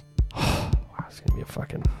 Wow, it's gonna be a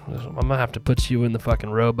fucking... I'm gonna have to put you in the fucking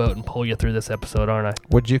rowboat and pull you through this episode, aren't I?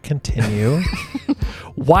 Would you continue?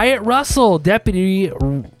 Wyatt Russell, Deputy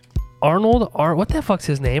Arnold... what the fuck's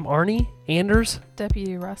his name? Arnie Anders?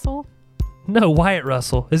 Deputy Russell? No, Wyatt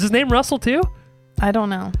Russell. Is his name Russell too? I don't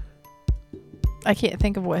know. I can't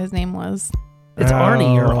think of what his name was. It's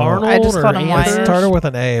Arnie or Oh. Arnold I just or called him It Wyatt. Anders? started with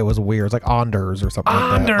an A. It was weird. It's like Anders or something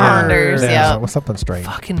like that. Anders. Yeah. It was something strange.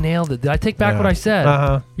 Fucking nailed it. Did I take back what I said?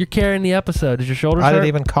 Uh-huh. You're carrying the episode. Did your shoulders I hurt? didn't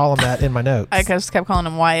even call him that in my notes. I just kept calling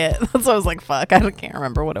him Wyatt. So I was like, fuck, I can't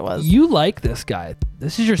remember what it was. You like this guy.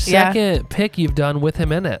 This is your Yeah. second pick you've done with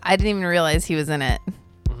him in it. I didn't even realize he was in it.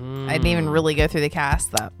 I didn't even really go through the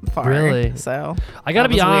cast that far. Really? So I gotta that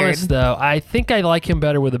be was honest weird. though. I think I like him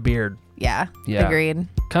better with a beard. yeah. Yeah. Agreed.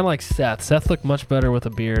 Kind of like Seth. Seth looked much better with a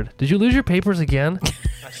beard. Did you lose your papers again?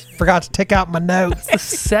 Forgot to take out my notes. The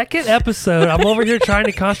second episode, I'm over here trying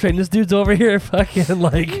to concentrate, and this dude's over here fucking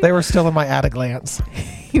like. They were still in my at a glance.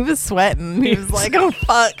 He was sweating. He was like, oh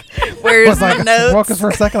fuck, where's was my like, notes? well, 'cause for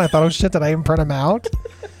a second I thought, oh shit, did I even print them out?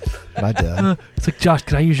 And I did. It's like, Josh,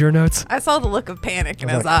 can I use your notes? I saw the look of panic in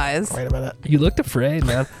I was his like, eyes. Wait a minute. You looked afraid,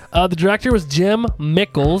 man. The director was Jim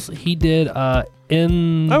Mickles. He did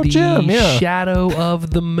In Oh, the Jim, yeah. Shadow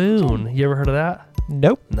of the Moon. You ever heard of that?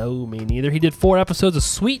 Nope. No, me neither. He did 4 episodes of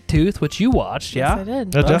Sweet Tooth, which you watched, Yes, yeah? I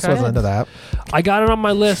did. I just Okay. wasn't into that. I got it on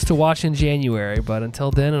my list to watch in January, but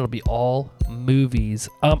until then, it'll be all movies.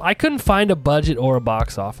 I couldn't find a budget or a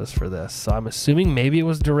box office for this, so I'm assuming maybe it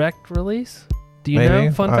was direct release. Do you Maybe.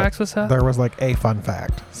 know? Fun facts with Seth? There was like a fun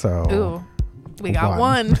fact. So Ooh, we got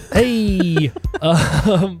One. one. Hey!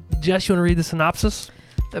 Jess, you want to read the synopsis?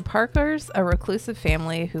 The Parkers, a reclusive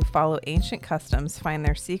family who follow ancient customs, find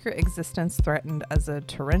their secret existence threatened as a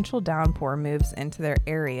torrential downpour moves into their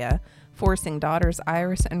area, forcing daughters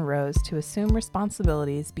Iris and Rose to assume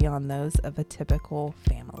responsibilities beyond those of a typical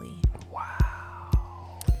family.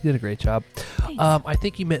 You did a great job. I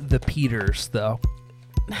think you meant the Peters, though.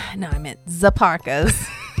 No, I meant the Parkers.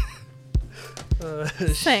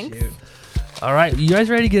 Thanks. Shoot. All right, you guys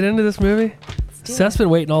ready to get into this movie? do Seth's been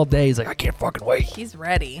waiting all day. He's like, I can't fucking wait. He's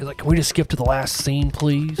ready. He's like, can we just skip to the last scene,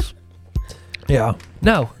 please? Yeah.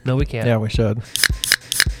 No, we can't. Yeah, we should.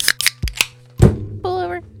 Pull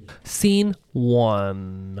over. Scene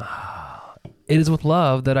 1. It is with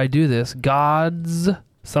love that I do this. God's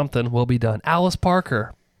something will be done. Alice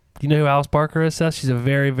Parker. Do you know who Alice Parker is, Seth? She's a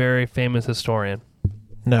very, very famous historian.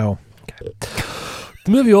 No. The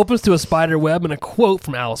movie opens to a spider web and a quote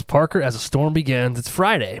from Alice Parker as a storm begins. It's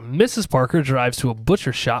Friday. Mrs. Parker drives to a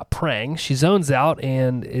butcher shop praying. She zones out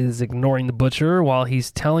and is ignoring the butcher while he's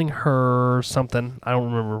telling her something. I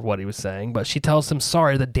don't remember what he was saying, but she tells him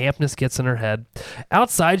sorry. The dampness gets in her head.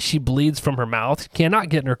 Outside, she bleeds from her mouth, cannot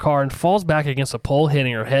get in her car, and falls back against a pole,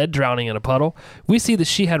 hitting her head, drowning in a puddle. We see that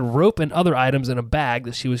she had rope and other items in a bag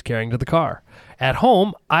that she was carrying to the car. At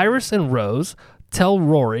home, Iris and Rose tell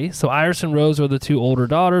Rory. So Iris and Rose are the two older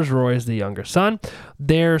daughters. Rory is the younger son.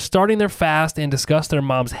 They're starting their fast and discuss their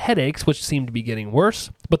mom's headaches, which seem to be getting worse,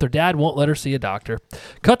 but their dad won't let her see a doctor.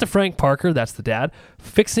 Cut to Frank Parker, that's the dad,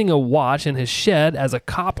 fixing a watch in his shed as a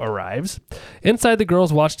cop arrives. Inside, the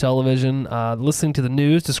girls watch television, listening to the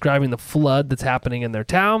news, describing the flood that's happening in their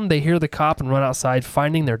town. They hear the cop and run outside,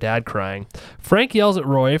 finding their dad crying. Frank yells at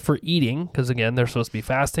Roy for eating, because again, they're supposed to be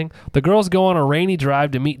fasting. The girls go on a rainy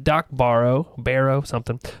drive to meet Doc Barrow,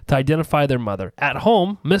 to identify their mother. At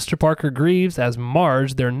home, Mr. Parker grieves as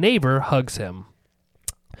Marge, their neighbor, hugs him.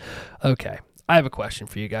 Okay, I have a question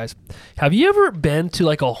for you guys. Have you ever been to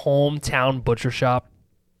like a hometown butcher shop?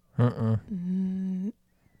 No,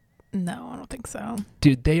 I don't think so.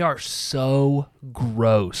 Dude, they are so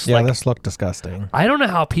gross. Yeah, Like, this looked disgusting. I don't know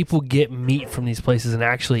how people get meat from these places and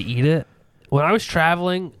actually eat it. When I was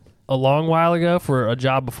traveling a long while ago for a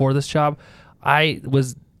job before this job, I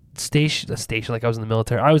was stationed like I was in the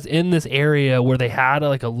military. I was in this area where they had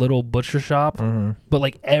like a little butcher shop, but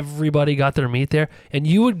like everybody got their meat there, and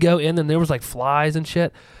you would go in and there was like flies and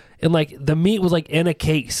shit, and like the meat was like in a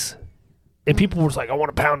case, and people were just like, I want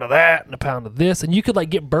a pound of that and a pound of this, and you could like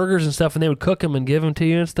get burgers and stuff, and they would cook them and give them to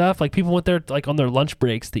you and stuff. Like people went there like on their lunch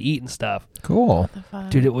breaks to eat and stuff. Cool.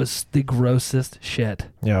 Dude, it was the grossest shit.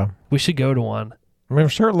 Yeah. We should go to one. I mean, I'm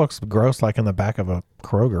sure it looks gross like in the back of a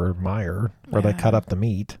Kroger or Meijer where they cut up the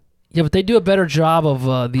meat. Yeah, but they do a better job of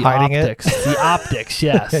the Hiding it? optics. The optics,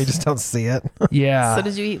 yes. Yeah, you just don't see it. Yeah. So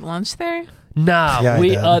did you eat lunch there? Nah, Yeah, I we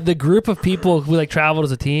did. the group of people who like traveled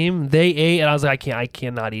as a team, they ate, and I was like, I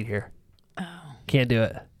cannot eat here. Oh. Can't do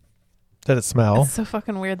it. Did it smell? It's so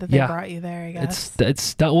fucking weird that they Yeah. brought you there, I guess.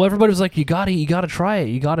 It's well, everybody was like, you gotta try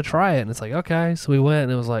it, and it's like, okay, so we went,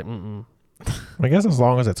 and it was like, I guess as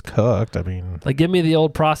long as it's cooked. I mean, like give me the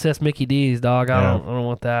old processed Mickey D's, dog. I Yeah. don't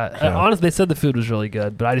want that. Yeah. Honestly, they said the food was really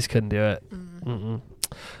good, but I just couldn't do it.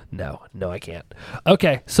 No, I can't.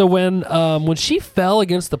 Okay, so when she fell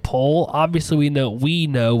against the pole, obviously we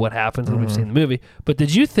know what happens when we've seen the movie. But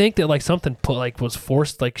did you think that like something was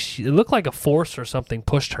forced? Like it looked like a force or something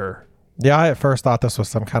pushed her. yeah, I at first thought this was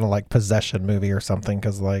some kind of like possession movie or something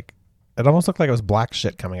because like it almost looked like it was black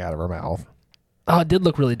shit coming out of her mouth. Oh, it did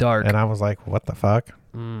look really dark. And I was like, what the fuck?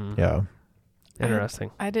 Yeah.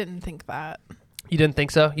 Interesting. I didn't think that. You didn't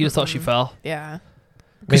think so? You just thought she fell? Yeah.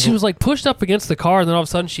 Because she was like pushed up against the car, and then all of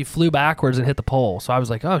a sudden she flew backwards and hit the pole. So I was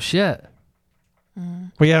like, oh shit.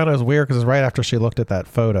 Well, yeah, and it was weird because it was right after she looked at that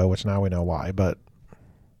photo, which now we know why, but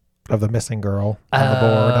of the missing girl on the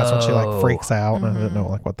board. That's when she like freaks out, and I didn't know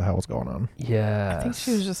like what the hell was going on. Yeah. I think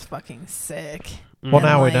she was just fucking sick. Well,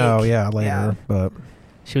 now we like, know, yeah, later, yeah. but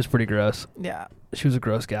She was pretty gross. Yeah. She was a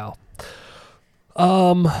gross gal.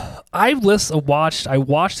 I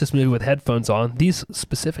watched this movie with headphones on, these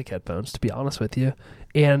specific headphones, to be honest with you.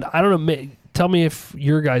 And I don't know, tell me if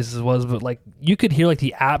your guys' was, but like you could hear like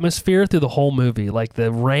the atmosphere through the whole movie, like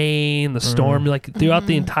the rain, the storm, like throughout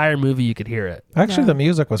the entire movie, you could hear it. actually Yeah. the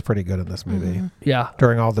music was pretty good in this movie Yeah.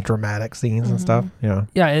 during all the dramatic scenes and stuff. Yeah.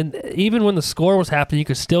 Yeah. And even when the score was happening, you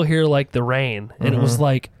could still hear like the rain. And it was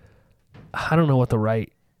like, I don't know what the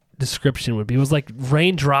right description would be. It was like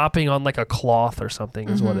rain dropping on like a cloth or something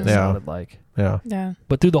is what it Yeah. sounded like. Yeah. Yeah.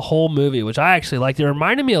 But through the whole movie, which I actually liked, it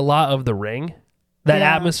reminded me a lot of The Ring. That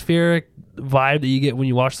Yeah. atmospheric vibe that you get when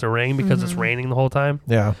you watch The Ring because it's raining the whole time.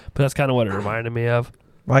 Yeah. But that's kind of what it reminded me of.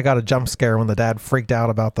 I got a jump scare when the dad freaked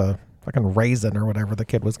out about the fucking raisin or whatever the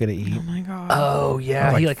kid was gonna eat. Oh my god. Oh I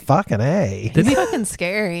yeah, was he like, like. fucking A. Didn't He's he? fucking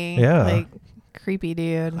scary. Yeah. Like creepy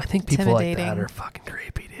dude. I think people like Intimidating. that are fucking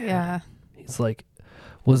creepy, dude. Yeah. He's like,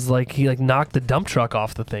 he like knocked the dump truck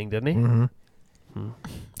off the thing, didn't he? Mm-hmm.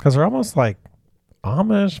 Because they're almost like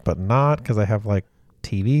Amish, but not, because they have like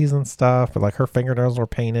TVs and stuff. But like her fingernails were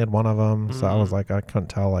painted, one of them. So I was like, I couldn't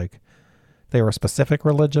tell like they were a specific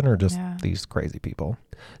religion or just these crazy people.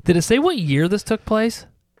 Did it say what year this took place?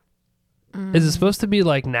 Is it supposed to be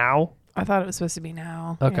like now? I thought it was supposed to be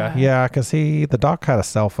now. Okay. Yeah, because the doc had a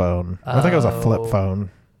cell phone. I think it was a flip Oh.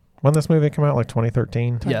 phone. When this movie came out, like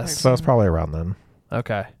 2013? Yes. So it's probably around then.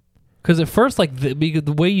 Okay. Because at first, like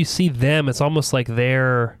the way you see them, it's almost like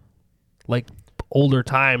they're like older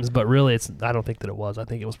times, but really, I don't think that it was. I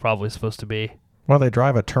think it was probably supposed to be. Well, they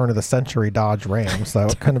drive a turn of the century Dodge Ram, so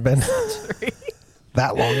it couldn't have been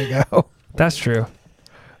that long ago. That's true.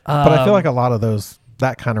 But I feel like a lot of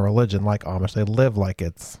that kind of religion, like Amish, they live like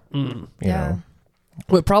it's, you know.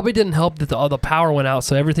 Well, it probably didn't help that the power went out,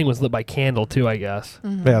 so everything was lit by candle too, I guess.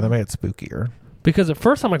 Yeah, they made it spookier. Because at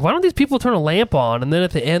first I'm like, why don't these people turn a lamp on? And then at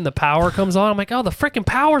the end, the power comes on. I'm like, oh, the freaking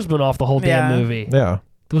power's been off the whole damn movie. Yeah.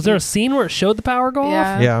 Was there a scene where it showed the power go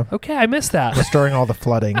Yeah. off? Yeah. Okay, I missed that. Just during all the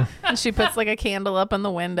flooding. And she puts like a candle up in the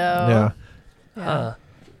window. Yeah. Uh,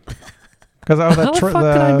 Because how the fuck did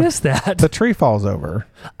I miss that? the tree falls over.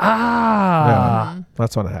 Ah. Yeah.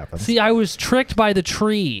 That's when it happens. See, I was tricked by the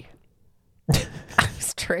tree. I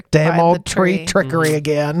was tricked Damn by old the tree trickery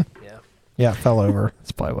again. Yeah. Yeah, it fell over.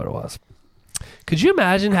 That's probably what it was. Could you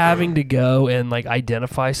imagine having to go and like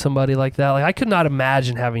identify somebody like that? Like I could not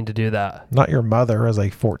imagine having to do that. Not your mother as a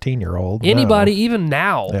 14-year-old. Anybody, even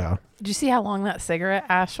now. No. Yeah. Did you see how long that cigarette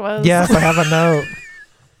ash was? Yes, I have a note.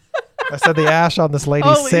 I said the ash on this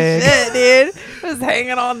lady's Holy cig. shit, dude. It was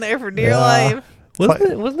hanging on there for dear Yeah. life.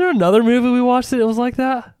 Wasn't there another movie we watched that it was like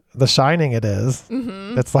that? The Shining it is.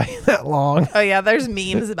 Mm-hmm. It's like that long. Oh yeah, there's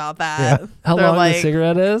memes about that. Yeah. How They're long like, the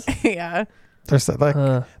cigarette is? Yeah. There's like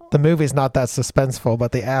the movie's not that suspenseful,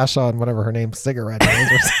 but the ash on whatever her name's cigarette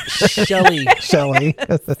is, Shelly. Shelly,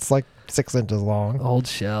 it's like 6 inches long. Old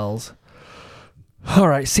shells. All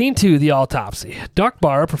right, scene 2, the autopsy. Doc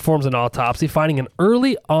Barra performs an autopsy, finding an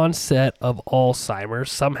early onset of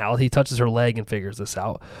Alzheimer's. Somehow, he touches her leg and figures this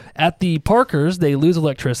out. At the Parkers, they lose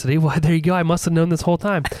electricity. Well, there you go. I must have known this whole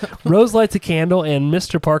time. Rose lights a candle, and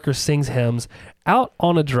Mr. Parker sings hymns. Out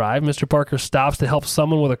on a drive, Mr. Parker stops to help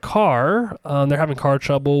someone with a car. They're having car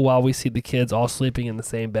trouble while we see the kids all sleeping in the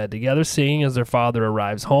same bed together, singing as their father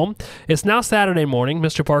arrives home. It's now Saturday morning.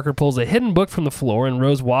 Mr. Parker pulls a hidden book from the floor, and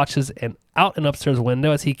Rose watches out an upstairs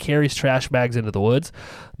window as he carries trash bags into the woods.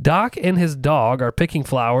 Doc and his dog are picking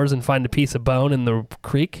flowers and find a piece of bone in the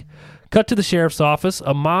creek. Cut to the sheriff's office.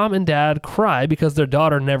 A mom and dad cry because their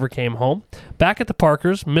daughter never came home. Back at the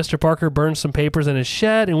Parkers, Mr. Parker burns some papers in his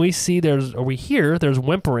shed, and we hear there's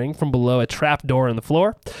whimpering from below a trap door in the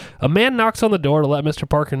floor. A man knocks on the door to let Mr.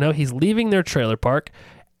 Parker know he's leaving their trailer park.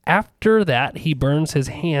 After that, he burns his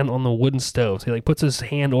hand on the wooden stove. So he like puts his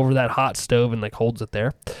hand over that hot stove and like holds it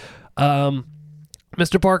there.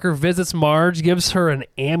 Mr. Parker visits Marge, gives her an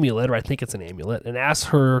amulet, or I think it's an amulet, and asks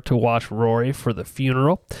her to watch Rory for the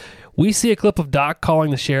funeral. We see a clip of Doc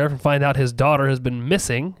calling the sheriff and find out his daughter has been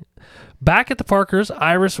missing. Back at the Parkers,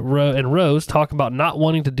 Iris and Rose talk about not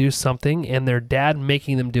wanting to do something and their dad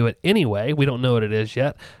making them do it anyway. We don't know what it is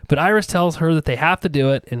yet, but Iris tells her that they have to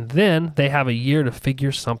do it, and then they have a year to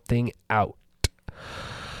figure something out.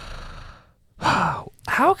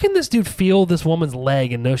 How can this dude feel this woman's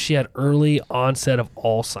leg and know she had early onset of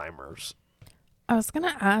Alzheimer's? I was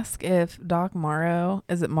gonna ask if Doc Morrow,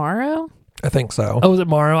 is it Morrow? I think so. Oh, is it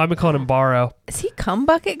Morrow? I've been calling him Barrow. Is he cum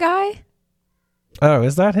bucket guy? Oh,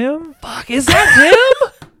 is that him? Fuck, is that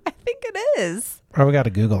him? I think it is. Oh, we got to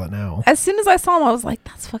Google it now. As soon as I saw him, I was like,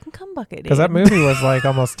 "That's fucking cum bucket." Because that movie was like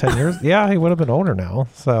almost 10 years. Yeah, he would have been older now.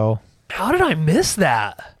 So, How did I miss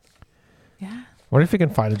that? Yeah. what if you can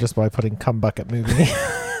find it just by putting cum bucket movie?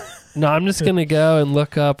 No, I'm just going to go and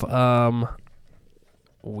look up,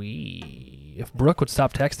 if Brooke would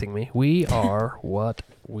stop texting me, we are what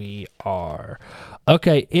we are.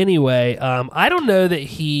 Okay, anyway, I don't know that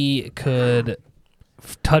he could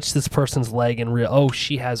touch this person's leg and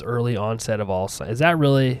she has early onset of Alzheimer's. Is that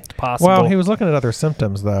really possible? Well, he was looking at other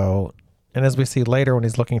symptoms, though. And as we see later when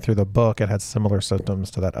he's looking through the book, it had similar symptoms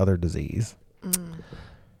to that other disease.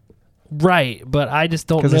 Right, but I just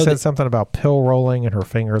don't know. Because he said something about pill rolling in her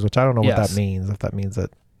fingers, which I don't know what Yes. that means. If that means that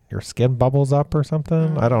your skin bubbles up or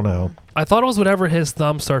something. I don't know. I thought it was whatever his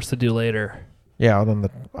thumb starts to do later. Yeah, then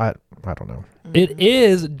I don't know. It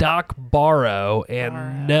is Doc Barrow, and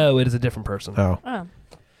Barrow. no, it is a different person. Oh. Oh.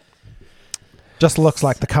 Just looks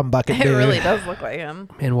like the cum bucket It dude. really does look like him.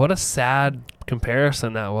 Man, what a sad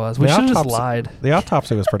comparison that was. We The should have just autopsy- lied. The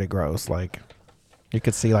autopsy was pretty gross. Like, you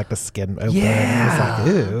could see like the skin open. Yeah. It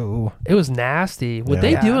was like, ew. It was nasty. Would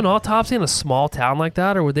they Yeah. do an autopsy in a small town like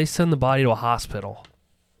that, or would they send the body to a hospital?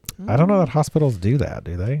 I don't know that hospitals do that,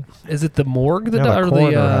 do they? Is it the morgue that Yeah, the or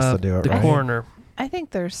coroner the has to do it, the right? coroner? I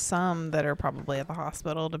think there's some that are probably at the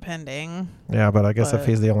hospital, depending. Yeah, but I guess if But-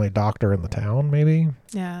 he's the only doctor in the town, maybe.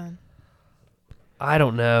 Yeah. I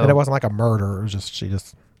don't know. And it wasn't like a murder. It was just she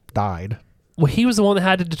just died. Well, he was the one that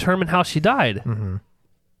had to determine how she died Mm-hmm.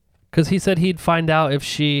 because he said he'd find out if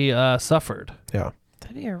she suffered. Yeah.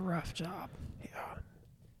 That'd be a rough job.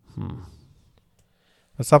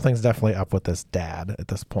 But something's definitely up with this dad at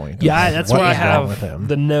this point. Yeah, that's What where I is wrong with have him.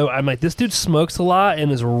 the note. I'm like, this dude smokes a lot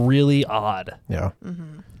and is really odd. Yeah.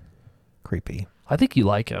 Mm-hmm. Creepy. I think you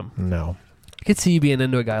like him. No. I could see you being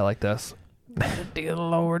into a guy like this. Do the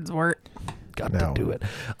Lord's work. Got No. to do it.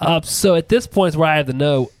 So at this point is where I have the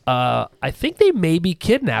note. I think they may be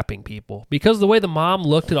kidnapping people because the way the mom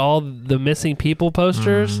looked at all the missing people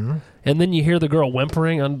posters, Mhm. and then you hear the girl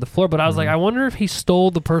whimpering under the floor. But I was like, I wonder if he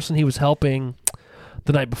stole the person he was helping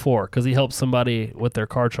the night before because he helped somebody with their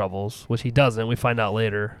car troubles, which he doesn't. We find out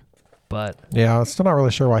later. But Yeah, I'm still not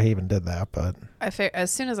really sure why he even did that, but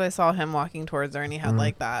As soon as I saw him walking towards her and he had Mhm.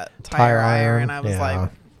 like that Tire tire iron, iron, I was yeah. like,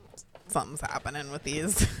 something's happening with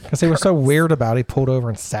these. because he was so weird about it, he pulled over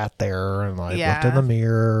and sat there and like looked in Yeah. the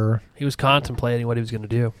mirror. he was contemplating what he was going to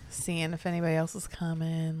do. Seeing if anybody else is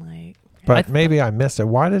coming. Like, But maybe I missed it.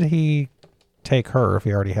 Why did he take her if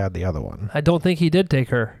he already had the other one? I don't think he did take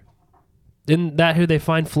her. Isn't that who they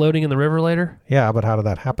find floating in the river later? Yeah, but how did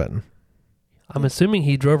that happen? I'm assuming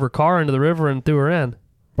he drove her car into the river and threw her in.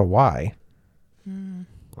 But why? I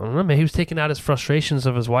don't know. Maybe he was taking out his frustrations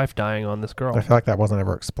of his wife dying on this girl. I feel like that wasn't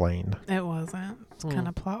ever explained. it wasn't. It's Hmm. kind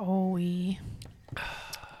of plot hole-y.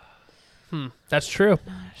 That's true.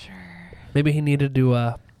 Not sure. Maybe he needed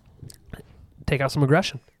to take out some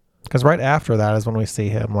aggression. Because right after that is when we see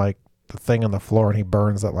him like the thing on the floor and he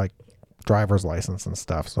burns that like driver's license and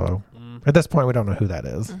stuff. So at this point, we don't know who that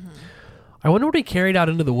is. I wonder what he carried out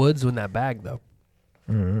into the woods in that bag, though.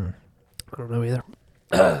 Mhm. I don't know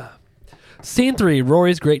either. Scene 3,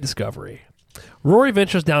 Rory's Great Discovery. Rory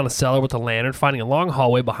ventures down a cellar with a lantern, finding a long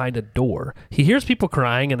hallway behind a door. He hears people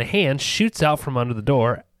crying, and a hand shoots out from under the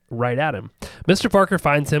door right at him. Mr. Parker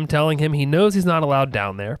finds him, telling him he knows he's not allowed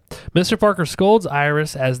down there. Mr. Parker scolds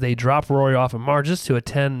Iris as they drop Rory off at Marge's to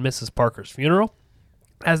attend Mrs. Parker's funeral.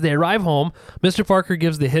 As they arrive home, Mr. Parker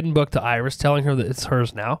gives the hidden book to Iris, telling her that it's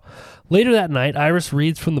hers now. Later that night, Iris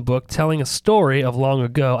reads from the book, telling a story of long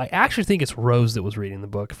ago. I actually think it's Rose that was reading the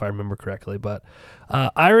book, if I remember correctly. But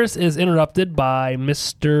Iris is interrupted by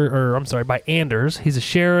by Anders. He's a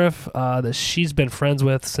sheriff that she's been friends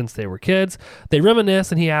with since they were kids. They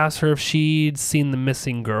reminisce, and he asks her if she'd seen the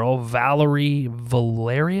missing girl, Valeria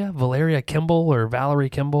Kimball, or Valerie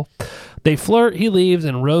Kimball. They flirt, he leaves,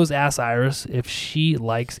 and Rose asks Iris if she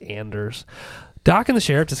likes Anders. Doc and the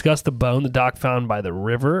sheriff discuss the bone that Doc found by the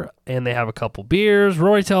river, and they have a couple beers.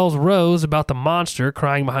 Rory tells Rose about the monster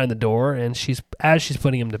crying behind the door, and as she's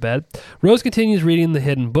putting him to bed. Rose continues reading the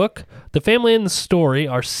hidden book. The family in the story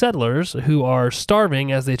are settlers who are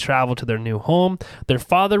starving as they travel to their new home. Their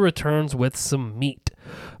father returns with some meat.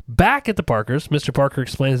 Back at the Parkers, Mr. Parker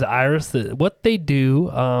explains to Iris that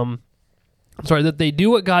that they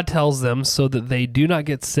do what God tells them so that they do not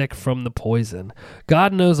get sick from the poison.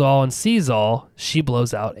 God knows all and sees all. She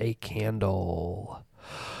blows out a candle.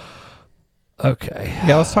 Okay.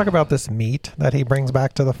 Yeah, let's talk about this meat that he brings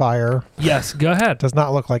back to the fire. Yes, go ahead. Does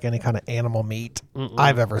not look like any kind of animal meat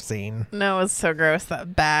I've ever seen. No, it's so gross.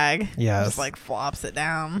 That bag. Yes. Just like flops it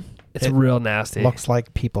down. It's It real nasty. Looks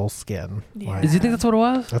like people's skin. Yeah. Like, Did you think that's what it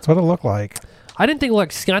was? that's what it looked like. I didn't think it looked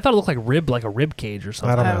like skin. I thought it looked like a rib cage or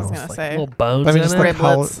something. I don't I know. was going to Like say. little bones I mean, in just it. the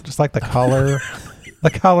color, Riblets. just like the color,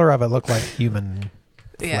 the color of it looked like human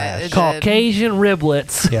Yeah, flesh. it did. Caucasian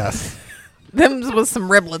riblets. Yes. Them was some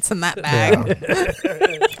riblets in that bag.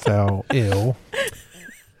 Yeah. So, ew.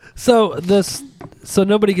 So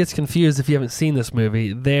nobody gets confused if you haven't seen this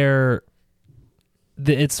movie.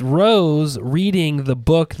 It's Rose reading the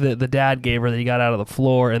book that the dad gave her that he got out of the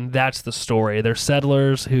floor, and that's the story. They're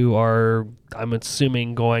settlers who are, I'm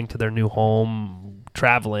assuming, going to their new home,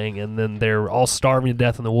 traveling, and then they're all starving to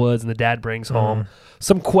death in the woods, and the dad brings home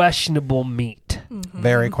some questionable meat.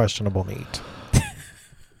 Very questionable meat.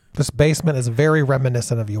 This basement is very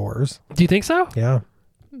reminiscent of yours. Do you think so? Yeah.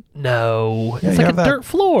 No. Yeah, It's you like a have that- dirt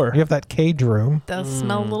floor. You have that cage room. Does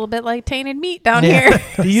smell a little bit like tainted meat down Yeah.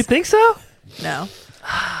 here. Do you think so? No,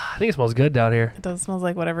 I think it smells good down here. it does smell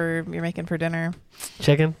like whatever you're making for dinner.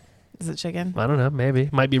 Chicken? Is it chicken? I don't know. Maybe.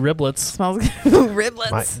 Might be riblets. Smells good.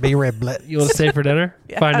 Riblets. Might be riblet. You want to stay for dinner?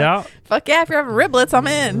 Yeah. Find out? Fuck yeah, if you're having riblets, I'm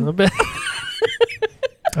in. I bet-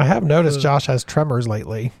 I have noticed Josh has tremors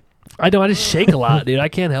lately. I know. I just shake a lot, dude. I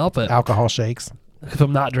can't help it Alcohol shakes. if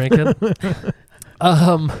I'm not drinking.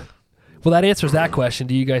 Well, that answers that question.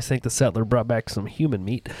 Do you guys think the settler brought back some human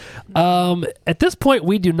meat? At this point,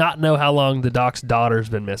 we do not know how long the doc's daughter's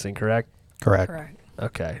been missing, correct? Correct.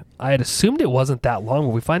 Okay. I had assumed it wasn't that long,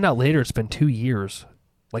 but we find out later it's been 2 years.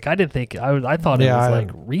 Like, I didn't think... I thought it was,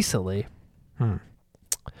 like, recently. I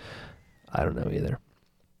don't know either.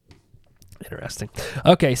 Interesting.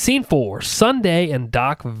 Okay, scene 4. Sunday and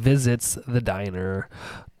Doc visits the diner.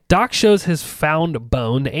 Doc shows his found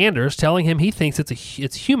bone to Anders, telling him he thinks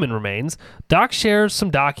it's human remains. Doc shares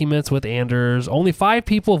some documents with Anders. Only 5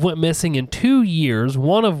 people have went missing in 2 years,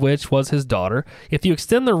 one of which was his daughter. If you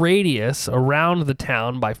extend the radius around the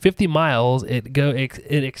town by 50 miles, it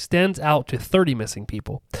extends out to 30 missing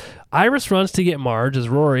people. Iris runs to get Marge as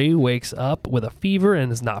Rory wakes up with a fever and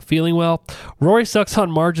is not feeling well. Rory sucks on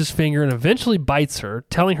Marge's finger and eventually bites her,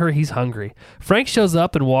 telling her he's hungry. Frank shows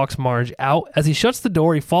up and walks Marge out. As he shuts the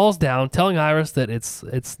door, he falls down, telling Iris that it's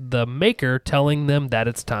the Maker telling them that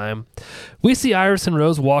it's time. We see Iris and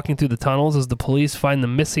Rose walking through the tunnels as the police find the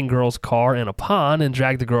missing girl's car in a pond and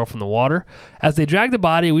drag the girl from the water. As they drag the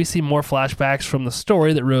body, we see more flashbacks from the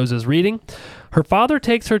story that Rose is reading. Her father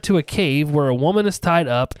takes her to a cave where a woman is tied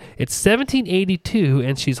up. It's 1782,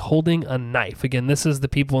 and she's holding a knife. Again, this is the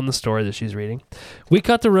people in the story that she's reading. We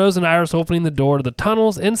cut to Rose and Iris opening the door to the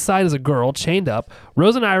tunnels. Inside is a girl chained up.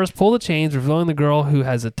 Rose and Iris pull the chains, revealing the girl who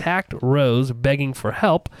has attacked Rose, begging for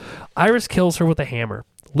help. Iris kills her with a hammer.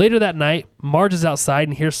 Later that night, Marge is outside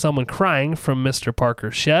and hears someone crying from Mr.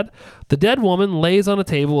 Parker's shed. The dead woman lays on a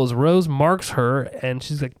table as Rose marks her, and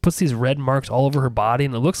she's like puts these red marks all over her body,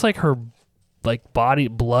 and it looks like her body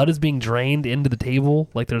blood is being drained into the table.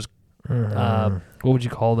 Like there's what would you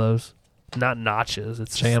call those? Not notches.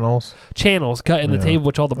 It's Channels cut in the table,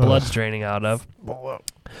 which all the blood's draining out of.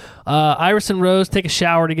 Iris and Rose take a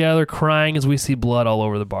shower together, crying as we see blood all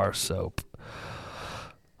over the bar soap.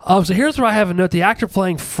 So here's where I have a note. The actor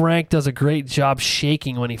playing Frank does a great job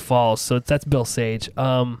shaking when he falls. So that's Bill Sage.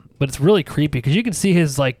 But it's really creepy because you can see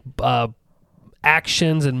his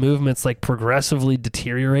actions and movements progressively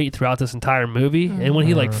deteriorate throughout this entire movie. And when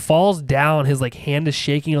he falls down, his hand is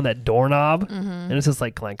shaking on that doorknob, and it's just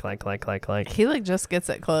clank, clank, clank, clank, clank. He just gets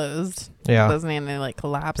it closed. Yeah. Doesn't he? And it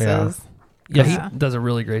collapses. Yeah, he does a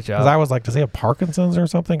really great job. Because I was like, does he have Parkinson's or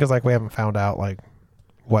something? Because we haven't found out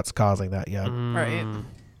what's causing that yet. Right.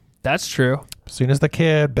 That's true. As soon as the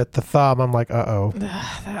kid bit the thumb, I'm like, uh-oh.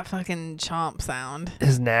 That fucking chomp sound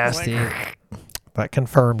Is nasty. That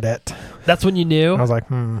confirmed it. That's when you knew? I was like,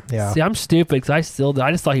 yeah. See, I'm stupid because I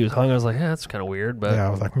just thought he was hung. I was like, yeah, that's kind of weird. But Yeah, I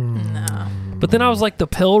was like, No. But then I was like, the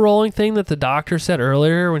pill rolling thing that the doctor said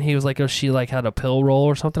earlier when he was like, oh, she had a pill roll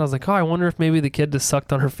or something. I was like, oh, I wonder if maybe the kid just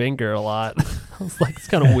sucked on her finger a lot. I was like, it's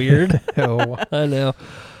kind of weird. Ew. I know.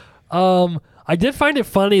 I did find it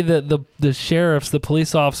funny that the sheriffs, the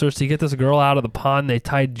police officers, to get this girl out of the pond, they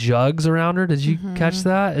tied jugs around her. Did you catch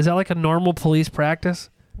that? Is that a normal police practice?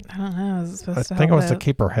 I don't know. Is it supposed I to think it was help to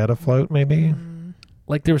keep her head afloat, maybe.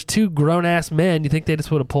 There was 2 grown-ass men. You think they just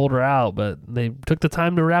would have pulled her out, but they took the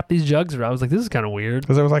time to wrap these jugs around. I was like, this is kind of weird.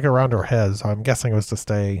 Because it was around her head, so I'm guessing it was to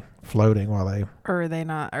stay floating while they... Or are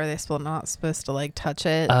they still not supposed to touch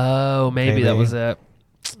it? Oh, maybe that Maybe. was it.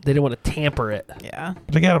 They didn't want to tamper it. Yeah.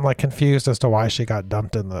 But again, I'm confused as to why she got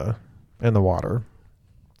dumped in the water.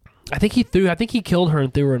 I think he killed her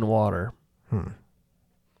and threw her in the water.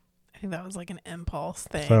 I think that was an impulse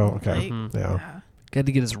thing. So, okay. Yeah. Had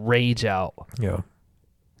to get his rage out. Yeah.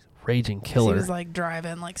 Raging 'Cause killer. He was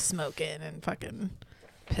driving, smoking and fucking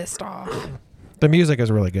pissed off. The music is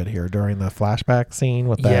really good here during the flashback scene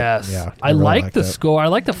with that. Yes. Yeah. I really like liked the it. score. I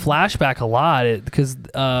like the flashback a lot because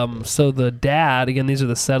so the dad, again, these are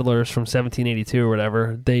the settlers from 1782 or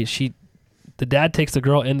whatever. The dad takes the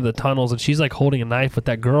girl into the tunnels and she's holding a knife, but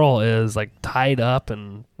that girl is tied up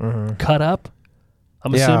and cut up.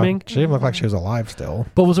 I'm assuming. She didn't look like she was alive still.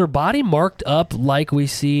 But was her body marked up like we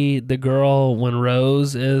see the girl when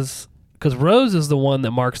Rose is? Because Rose is the one that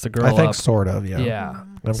marks the girl I think up. sort of, yeah. Yeah.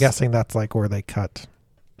 I'm guessing that's where they cut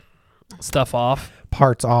Stuff off.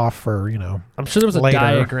 parts off for, I'm sure there was a later.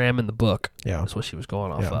 diagram in the book. Yeah. That's what she was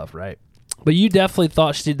going off Yeah. of, right? But you definitely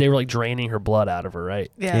thought they were draining her blood out of her,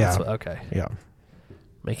 right? Yeah. Yeah. That's what- okay. Yeah.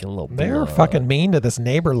 Making a little They're blood. fucking mean to this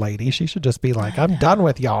neighbor lady. She should just be like, I'm done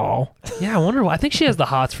with y'all. Yeah, I wonder why. I think she has the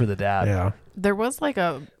hots for the dad. Yeah. There was like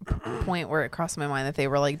a point where it crossed my mind that they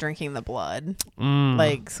were like drinking the blood, Mm.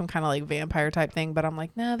 like some kind of like vampire type thing. But I'm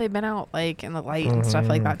like, no, they've been out like in the light and stuff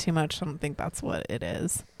like that too much. I don't think that's what it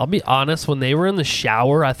is. I'll be honest, when they were in the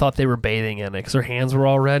shower, I thought they were bathing in it because their hands were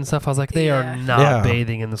all red and stuff. I was like, they are not Yeah.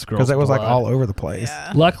 bathing in this girl's Because it was like blood. all over the place.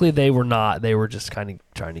 Yeah. Luckily, they were not. They were just kind of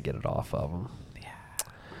trying to get it off of them.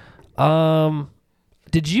 Yeah.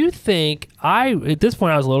 Did you think at this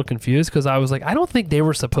point I was a little confused because I was like, I don't think they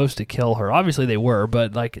were supposed to kill her. Obviously they were,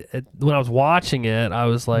 but like when I was watching it, I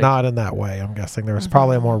was like, Not in that way, I'm guessing. There was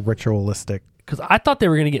probably a more ritualistic. because I thought they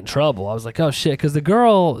were gonna get in trouble. I was like, oh shit, because the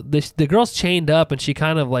girl's chained up and she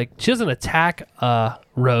kind of like she doesn't attack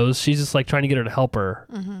Rose. She's just like trying to get her to help her,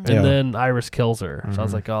 and Yeah. then Iris kills her. So I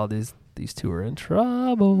was like, oh, these two are in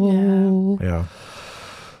trouble. Yeah.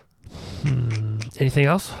 Anything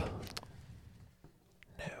else?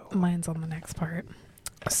 Mine's on the next part.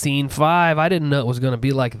 Scene 5. I didn't know it was going to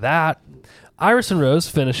be like that. Iris and Rose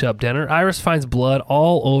finish up dinner. Iris finds blood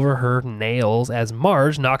all over her nails as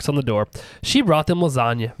Marge knocks on the door. She brought them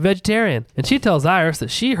lasagna, vegetarian, and she tells Iris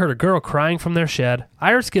that she heard a girl crying from their shed.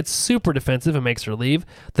 Iris gets super defensive and makes her leave.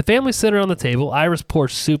 The family sit around the table. Iris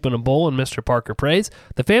pours soup in a bowl and Mr. Parker prays.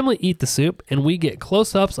 The family eat the soup, and we get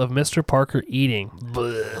close-ups of Mr. Parker eating.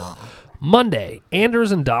 Blech. Monday,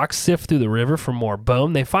 Anders and Doc sift through the river for more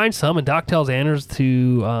bone. They find some, and Doc tells Anders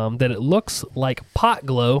that it looks like pot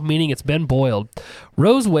glow, meaning it's been boiled.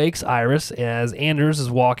 Rose wakes Iris as Anders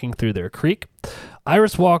is walking through their creek.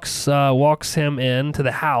 Iris walks him into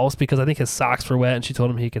the house because I think his socks were wet, and she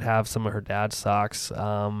told him he could have some of her dad's socks.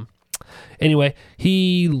 Anyway,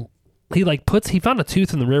 he found a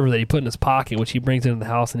tooth in the river that he put in his pocket, which he brings into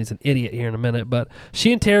the house, and he's an idiot here in a minute. But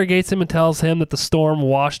she interrogates him and tells him that the storm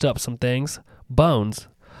washed up some things. Bones.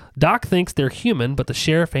 Doc thinks they're human, but the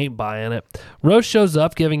sheriff ain't buying it. Rose shows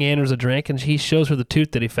up, giving Anders a drink, and he shows her the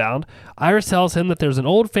tooth that he found. Iris tells him that there's an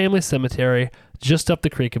old family cemetery just up the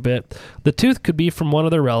creek a bit. The tooth could be from one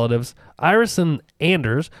of their relatives. Iris and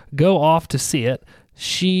Anders go off to see it.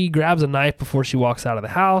 She grabs a knife before she walks out of the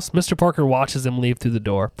house. Mr. Parker watches them leave through the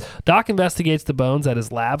door. Doc investigates the bones at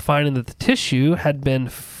his lab, finding that the tissue had been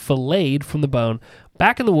filleted from the bone.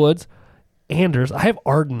 Back in the woods, Anders, I have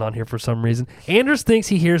Arden on here for some reason. Anders thinks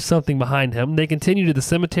he hears something behind him. They continue to the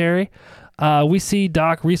cemetery. We see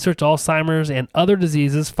Doc research Alzheimer's and other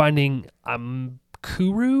diseases, finding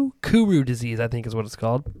Kuru disease, I think is what it's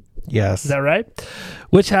called. Yes. Is that right?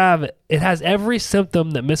 It has every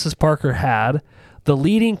symptom that Mrs. Parker had. The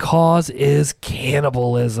leading cause is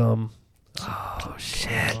cannibalism. Oh,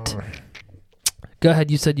 shit. Go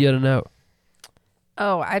ahead. You said you had a note.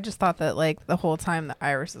 Oh, I just thought that like the whole time that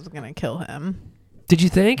Iris was gonna kill him Did you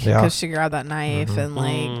think? Yeah. because she grabbed that knife and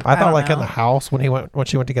like I thought don't like in know. the house when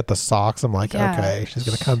she went to get the socks, I'm like, Yeah. okay, she's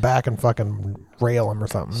gonna come back and fucking rail him or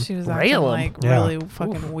something. she was Rail acting him. like Yeah. really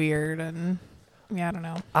fucking weird and yeah, I don't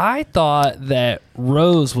know. I thought that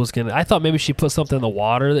Rose was going to... I thought maybe she put something in the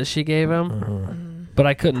water that she gave him, but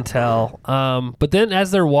I couldn't tell. But then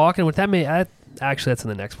as they're walking, actually that's in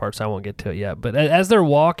the next part, so I won't get to it yet. But as they're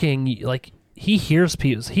walking, like... He hears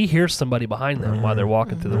somebody behind them while they're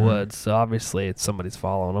walking through the woods. So obviously, it's somebody's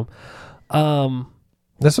following them.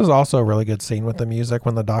 This was also a really good scene with the music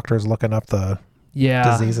when the doctor's looking up the Yeah,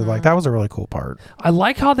 diseases. Like that was a really cool part. I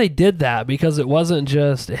like how they did that because it wasn't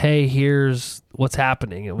just, hey, here's what's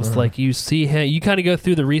happening. It was like you see him, you kind of go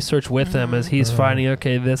through the research with him as he's finding,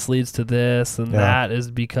 okay, this leads to this, and that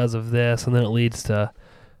is because of this, and then it leads to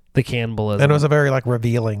the cannibalism. And it was a very like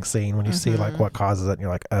revealing scene when you see like what causes it, and you're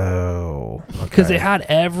like, oh, because okay. it had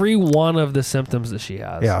every one of the symptoms that she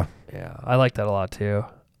has. Yeah. Yeah, I like that a lot too.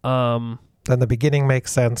 Then the beginning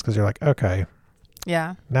makes sense because you're like, okay,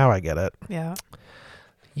 Yeah, now I get it. yeah.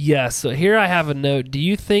 Yeah, so here I have a note. Do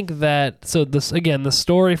you think that, so this, again, the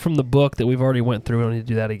story from the book that we've already went through, we don't need to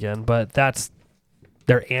do that again, but that's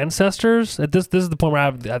their ancestors? This is the point where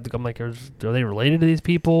I'm like, are they related to these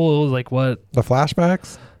people? It was like, what? The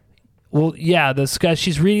flashbacks. Well, yeah, this guy,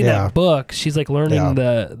 she's reading Yeah. that book. She's like learning Yeah.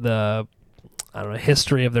 the I don't know,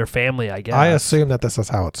 history of their family, I guess. I assume that this is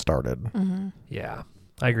how it started. Yeah,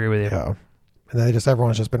 I agree with you. Yeah. And then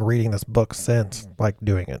everyone's just been reading this book since, like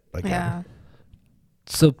doing it again. Yeah.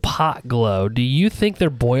 So pot glow, do you think they're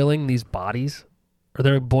boiling these bodies? Or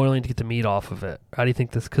they're boiling to get the meat off of it? How do you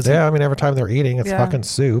think this? Cause Yeah, I mean, every time they're eating, it's Yeah. fucking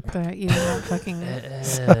soup. They're eating that fucking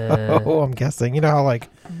Oh, I'm guessing. You know how like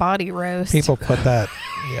body roast. people put that.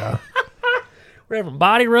 Yeah. we're having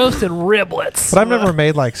body roast and riblets. But I've never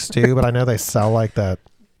made like stew, but I know they sell like that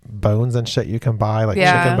bones and shit you can buy, like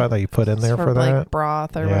Yeah. chicken bone that you put in there Sort for of like that.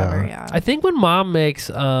 broth or Yeah. whatever. Yeah. I think when Mom makes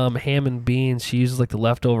ham and beans, she uses like the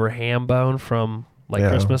leftover ham bone from like Yeah.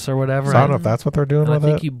 Christmas or whatever. So I don't know if that's what they're doing And I with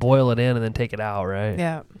think it. you boil it in and then take it out, right?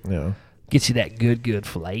 Yeah. Yeah. Gets you that good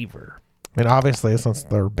flavor. I mean, obviously, since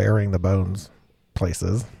they're burying the bones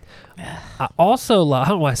places. I also like, I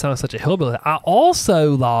don't know why I sound such a hillbilly. I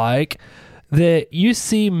also like that you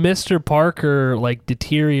see Mr. Parker like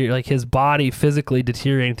deteriorate, like his body physically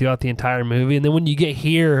deteriorating throughout the entire movie. And then when you get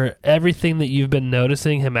here, everything that you've been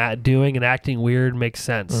noticing him doing and acting weird makes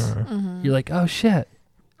sense. Mm-hmm. You're like, oh shit,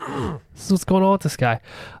 this is what's going on with this guy.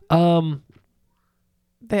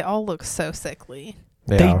 They all look so sickly.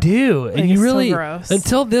 Yeah. They do. Like, And you it's so really, gross.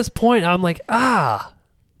 until this point, I'm like,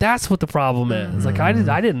 that's what the problem is. Like I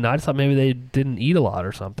just thought maybe they didn't eat a lot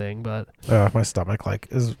or something, but My stomach like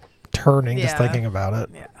is turning just Yeah. thinking about it.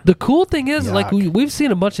 Yeah. the cool thing is, like Yuck. we've seen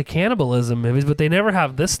a bunch of cannibalism movies, but they never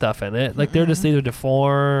have this stuff in it. Like they're just either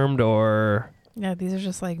deformed or. Yeah, these are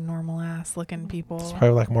just like normal ass looking people. It's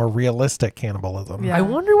probably like more realistic cannibalism. Yeah. I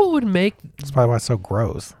wonder what would make. That's probably why it's so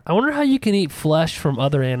gross. I wonder how you can eat flesh from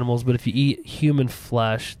other animals, but if you eat human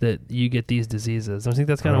flesh, that you get these diseases. Don't you think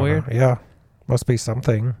that's kind of weird? Yeah. Must be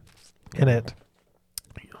something in it.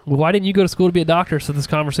 Well, why didn't you go to school to be a doctor so this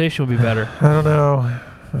conversation would be better? I don't know.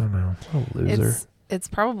 Oh, loser. It's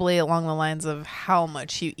probably along the lines of how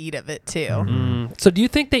much you eat of it too. So do you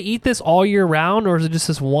think they eat this all year round, or is it just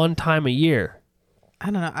this one time a year? I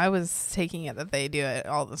don't know. I was taking it that they do it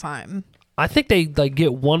all the time. I think they like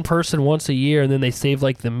get one person once a year, and then they save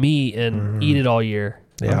like the meat and eat it all year.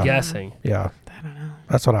 Yeah. I'm guessing. Yeah. I don't know.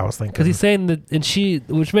 That's what I was thinking. Because he's saying that, and she,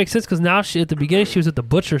 which makes sense because now she, at the beginning, she was at the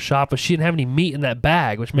butcher shop, but she didn't have any meat in that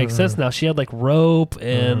bag, which makes sense now. She had like rope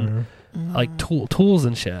and like tools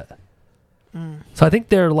and shit. So I think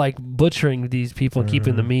they're like butchering these people and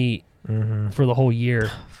keeping the meat for the whole year.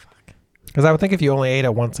 Because I would think if you only ate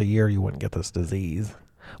it once a year, you wouldn't get this disease.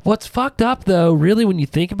 What's fucked up though, really, when you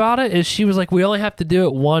think about it, is she was like, we only have to do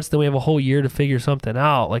it once, then we have a whole year to figure something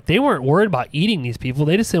out. Like they weren't worried about eating these people;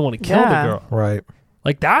 they just didn't want to kill the Yeah. girl. Right.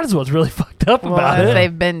 Like that is what's really fucked up Well, about if it.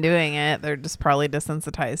 they've been doing it, they're just probably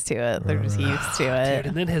desensitized to it. They're just used to it. Dude,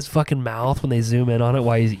 and then his fucking mouth when they zoom in on it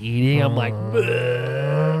while he's eating, I'm like,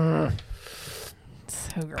 "Ugh."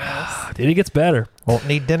 So gross. Dude, it gets better. Won't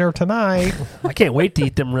need dinner tonight. I can't wait to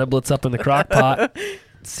eat them riblets up in the crock pot.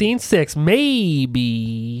 Scene 6.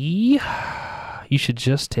 Maybe you should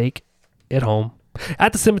just take it home.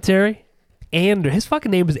 At the cemetery, his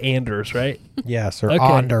fucking name is Anders, right? Yes, or Okay.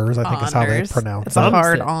 Anders, I think is how they Anders. pronounce It's it. a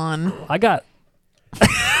hard saying- on. I got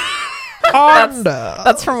Anders.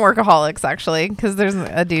 That's from Workaholics, actually, because there's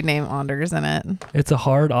a dude named Anders in it. it's a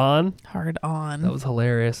hard on. Hard on. That was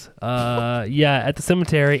hilarious. Yeah, at the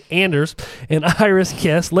cemetery, Anders and Iris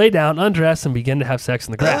kiss, lay down, undress, and begin to have sex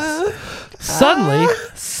in the grass. Suddenly,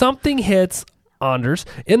 something hits Anders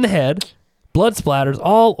in the head. Blood splatters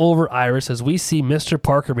all over Iris as we see Mr.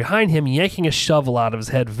 Parker behind him yanking a shovel out of his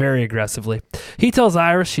head very aggressively. He tells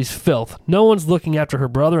Iris she's filth. No one's looking after her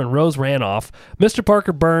brother, and Rose ran off. Mr.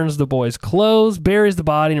 Parker burns the boy's clothes, buries the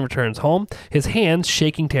body, and returns home, his hands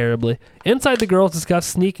shaking terribly. Inside, the girls discuss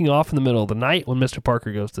sneaking off in the middle of the night when Mr.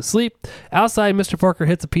 Parker goes to sleep. Outside, Mr. Parker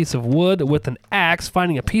hits a piece of wood with an axe,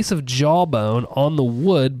 finding a piece of jawbone on the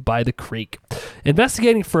wood by the creek.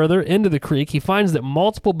 Investigating further into the creek, he finds that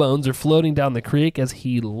multiple bones are floating down the creek as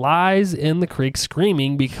he lies in the creek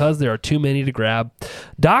screaming because there are too many to grab.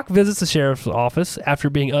 Doc visits the sheriff's office after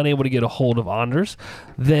being unable to get a hold of Anders.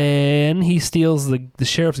 Then he steals the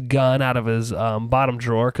sheriff's gun out of his bottom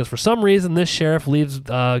drawer because for some reason this sheriff leaves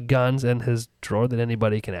guns in his drawer that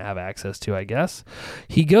anybody can have access to, I guess.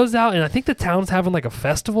 He goes out, and I think the town's having like a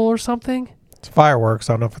festival or something. It's fireworks.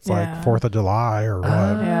 I don't know if it's Yeah. like 4th of July or what.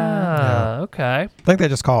 Yeah. Okay. I think they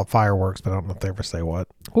just call it fireworks, but I don't know if they ever say what.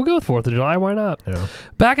 We'll go with 4th of July. Why not? Yeah.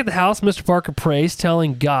 Back at the house, Mr. Parker prays,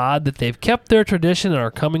 telling God that they've kept their tradition and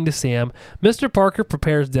are coming to see him. Mr. Parker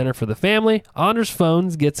prepares dinner for the family. Anders' phone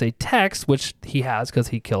gets a text, which he has because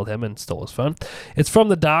he killed him and stole his phone. It's from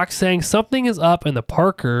the doc saying something is up in the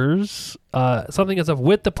Parkers. Something is up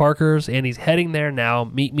with the Parkers, and he's heading there now.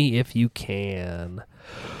 Meet me if you can.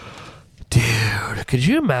 Dude, could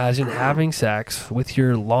you imagine having sex with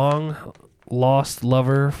your long lost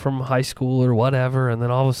lover from high school or whatever, and then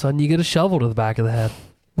all of a sudden you get a shovel to the back of the head?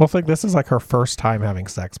 Well, I think this is like her first time having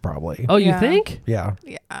sex, probably. Oh, you Yeah. think? Yeah.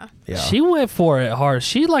 Yeah. Yeah. She went for it hard.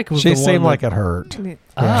 She like was She the seemed one like that, it hurt.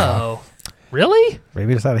 Oh, really?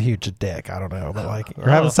 Maybe just had a huge dick. I don't know. But like, you're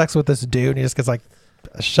having sex with this dude and he just gets like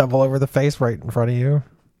a shovel over the face right in front of you.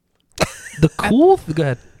 The cool. Go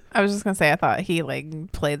ahead. I was just gonna say I thought he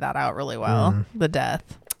like played that out really well. The death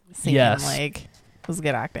scene, Yes. like, was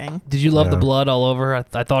good acting. Did you love the Yeah. blood all over her?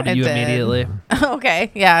 I thought I of you did. immediately.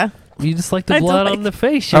 Okay, yeah. You just like the I don't blood like- on the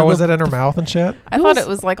face. Oh, was it in her mouth and shit? I thought it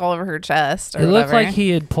was like all over her chest. Or It looked whatever. like he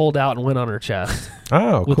had pulled out and went on her chest.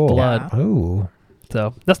 Oh, With cool. blood. Ooh.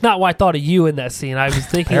 So that's not why I thought of you in that scene. I was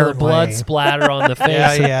thinking of the blood Apparently. splatter on the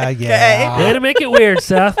face. Yeah. Way to make it weird,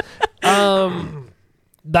 Seth.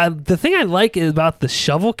 The thing I like about the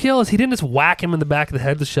shovel kill is he didn't just whack him in the back of the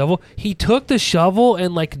head with the shovel. He took the shovel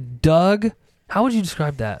and like dug. How would you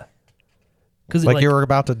describe that? Because Like, you were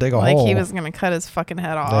about to dig a like hole. he was gonna cut his fucking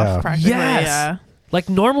head off. Yeah. Practically. Yes. Yeah. like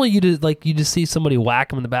normally you just see somebody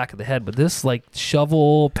whack him in the back of the head, but this like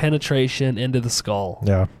shovel penetration into the skull.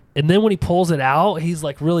 Yeah. And then when he pulls it out, he's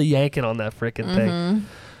like really yanking on that freaking thing. Mm-hmm.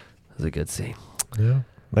 It was a good scene. Yeah.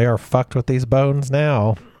 They are fucked with these bones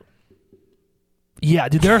now. Yeah,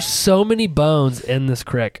 dude, there are so many bones in this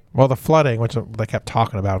crick. Well, the flooding, which they kept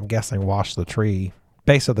talking about, I'm guessing washed the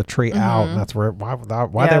base of the tree out, and that's why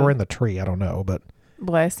they Yeah. were in the tree. I don't know, but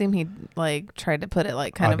Well, I assume he like tried to put it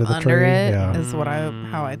like kind Under of the under tree, it. yeah. Is what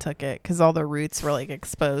how I took it, because all the roots were like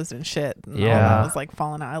exposed and shit. And all Yeah. that was like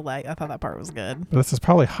falling out. I thought that part was good. this is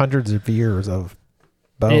probably hundreds of years of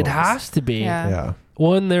bones. It has to be. Yeah. Yeah.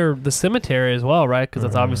 Well, and they're the cemetery as well, right? Because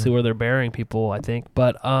that's Mhm. obviously where they're burying people, I think.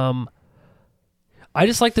 But I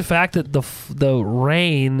just like the fact that the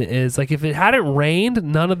rain is like, if it hadn't rained,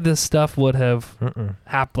 none of this stuff would have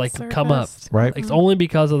come up. Surfaced. Right. It's only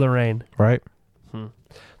because of the rain. Right.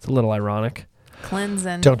 It's a little ironic.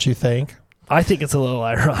 Cleansing. Don't you think? I think it's a little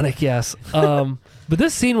ironic, yes. But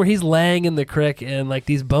this scene where he's laying in the creek and like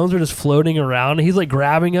these bones are just floating around, and he's like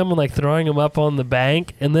grabbing them and like throwing them up on the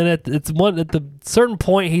bank, and then at the certain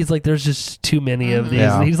point he's like, there's just too many of these.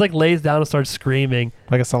 Yeah. And he's like lays down and starts screaming.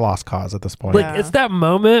 Like it's a lost cause at this point. Like Yeah. it's that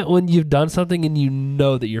moment when you've done something and you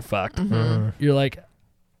know that you're fucked. Mm-hmm. You're like,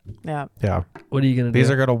 Yeah. Yeah. what are you gonna do? These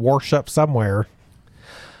are going to wash up somewhere.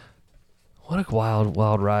 What a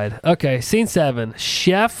wild ride. Okay, scene 7.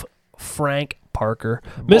 Chef Frank Parker.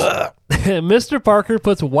 Mr. Parker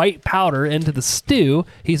puts white powder into the stew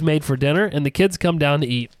he's made for dinner, and the kids come down to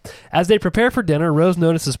eat. As they prepare for dinner, Rose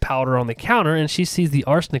notices powder on the counter, and she sees the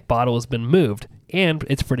arsenic bottle has been moved, and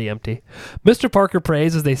it's pretty empty. Mr. Parker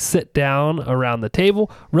prays as they sit down around the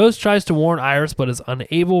table. Rose tries to warn Iris, but is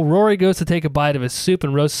unable. Rory goes to take a bite of his soup,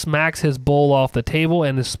 and Rose smacks his bowl off the table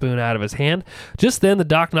and his spoon out of his hand. Just then, the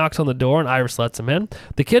doc knocks on the door, and Iris lets him in.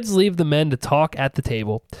 The kids leave the men to talk at the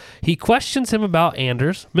table. He questions him about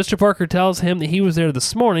Anders. Mr. Parker tells him that he was there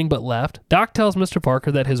this morning, but left. Doc tells Mr.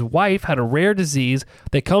 Parker that his wife had a rare disease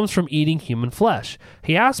that comes from eating human flesh.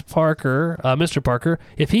 He asks Mr. Parker,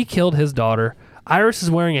 if he killed his daughter. Iris is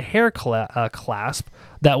wearing a hair clasp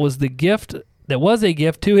that was a gift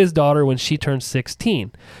to his daughter when she turned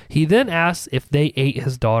 16. He then asks if they ate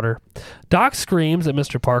his daughter. Doc screams at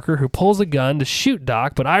Mr. Parker, who pulls a gun to shoot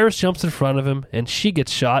Doc, but Iris jumps in front of him, and she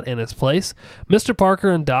gets shot in his place. Mr. Parker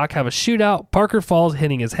and Doc have a shootout. Parker falls,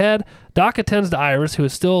 hitting his head. Doc attends to Iris, who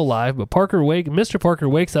is still alive, but Mr. Parker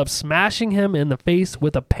wakes up, smashing him in the face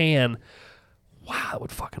with a pan. Wow, that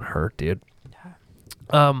would fucking hurt, dude.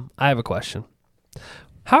 I have a question.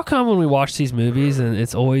 How come when we watch these movies and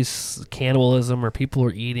it's always cannibalism or people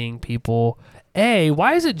are eating people, A,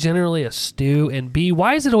 why is it generally a stew? And B,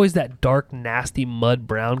 why is it always that dark, nasty, mud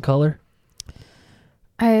brown color?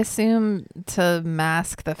 I assume to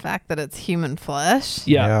mask the fact that it's human flesh.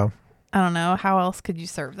 Yeah. I don't know. How else could you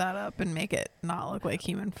serve that up and make it not look like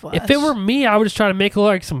human flesh? If it were me, I would just try to make it look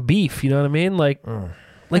like some beef. You know what I mean? Like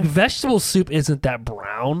vegetable soup isn't that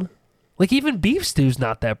brown. Like even beef stew's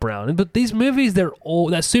not that brown. But these movies, they're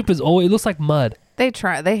old. That soup is old. It looks like mud. They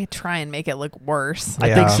try and make it look worse.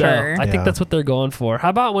 I think so. Sure. I think Yeah. that's what they're going for. How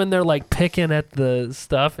about when they're like picking at the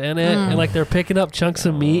stuff in it and like they're picking up chunks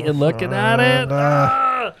of meat and looking at it?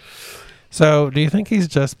 Ah! So, do you think he's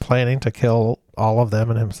just planning to kill all of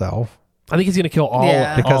them and himself? I think he's gonna kill all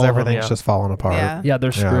Yeah. Because all of them, everything's yeah. just falling apart. Yeah.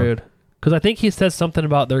 they're Yeah. screwed. Because I think he says something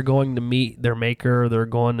about they're going to meet their maker, or they're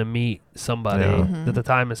going to meet somebody Yeah. that the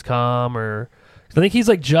time has come, or I think he's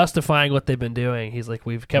like justifying what they've been doing. He's like,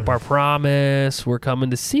 we've kept our promise. We're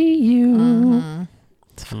coming to see you. Mm-hmm.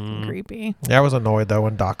 It's fucking creepy. Yeah, I was annoyed though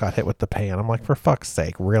when Doc got hit with the pan. I'm like, for fuck's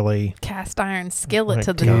sake, really? Cast iron skillet My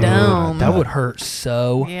to the God. dome. That would hurt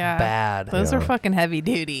so Yeah. bad. Those Yeah. are fucking heavy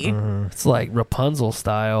duty. It's like Rapunzel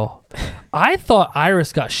style. I thought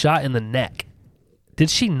Iris got shot in the neck. Did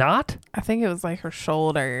she not? I think it was like her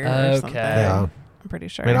shoulder or Okay. something. Yeah. I'm pretty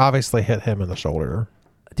sure. I mean, obviously hit him in the shoulder.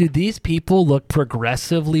 Dude, these people look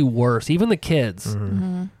progressively worse. Even the kids.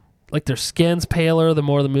 Mm-hmm. Like their skin's paler the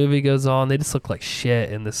more the movie goes on. They just look like shit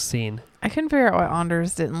in this scene. I couldn't figure out why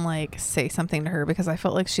Anders didn't like say something to her because I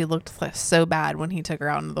felt like she looked like so bad when he took her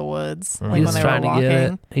out into the woods. Like He when was they were trying to walking.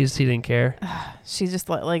 get it. He didn't care. She just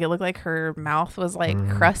like it looked like her mouth was like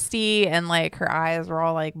crusty and like her eyes were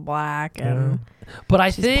all like black and But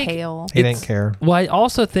I she's think pale. He didn't care. Well, I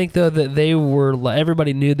also think though that they were.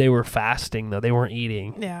 Everybody knew they were fasting though. They weren't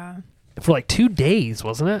eating Yeah. for like 2 days,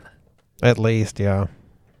 wasn't it? At least, yeah.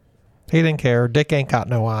 He didn't care. Dick ain't got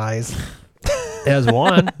no eyes. As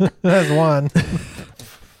one. Has one.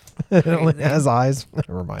 It only has eyes.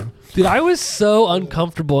 Never mind. Dude, I was so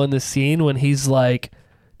uncomfortable in this scene when he's like,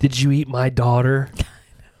 "Did you eat my daughter?"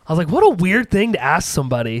 I was like, "What a weird thing to ask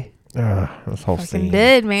somebody." This whole Fucking scene.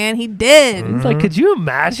 did, man. He did. It's like, could you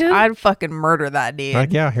imagine? I'd fucking murder that dude.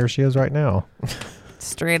 Like, yeah, here she is right now.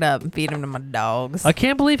 Straight up and feed him to my dogs. I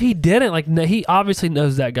can't believe he didn't. Like, no, he obviously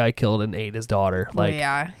knows that guy killed and ate his daughter. Like,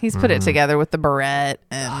 yeah, he's put it together with the barrette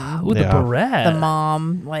and with Yeah. the beret. the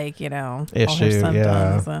mom, like, you know, all her Issue, symptoms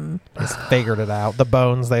yeah. and He's figured it out. The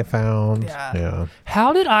bones they found. Yeah. Yeah.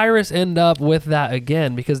 How did Iris end up with that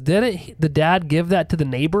again? Because didn't the dad give that to the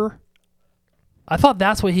neighbor? I thought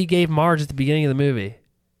that's what he gave Marge at the beginning of the movie.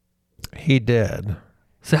 He did.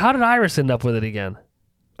 So how did Iris end up with it again?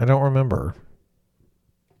 I don't remember.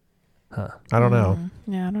 I don't know.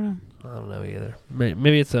 yeah, I don't know. I don't know either.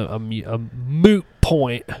 Maybe it's a moot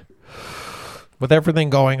point. With everything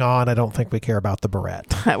going on, I don't think we care about the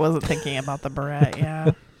barrette. I wasn't thinking about the barrette.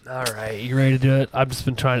 Yeah. All right, you ready to do it? I've just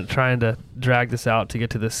been trying to drag this out to get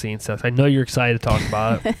to this scene, Seth. I know you're excited to talk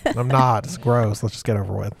about it. I'm not. It's gross. Let's just get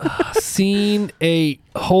over with. Scene 8.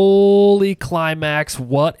 Holy climax.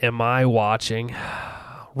 What am I watching?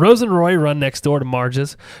 Rose and Roy run next door to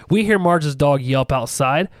Marge's. We hear Marge's dog yelp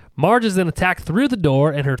outside. Marge is then attacked through the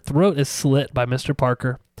door, and her throat is slit by Mr.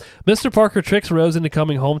 Parker. Mr. Parker tricks Rose into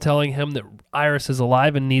coming home, telling him that Iris is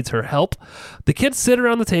alive and needs her help. The kids sit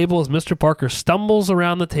around the table as Mr. Parker stumbles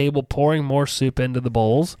around the table, pouring more soup into the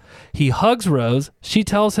bowls. He hugs Rose. She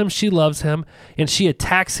tells him she loves him, and she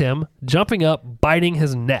attacks him, jumping up, biting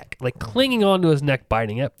his neck, like clinging onto his neck,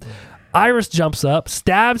 biting it. Iris jumps up,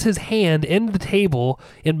 stabs his hand into the table,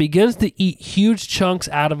 and begins to eat huge chunks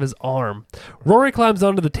out of his arm. Rory climbs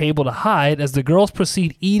onto the table to hide as the girls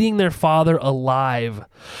proceed eating their father alive.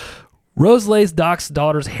 Rose lays Doc's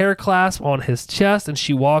daughter's hair clasp on his chest, and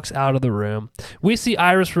she walks out of the room. We see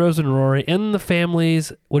Iris, Rose, and Rory in the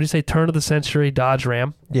family's, what do you say, turn of the century Dodge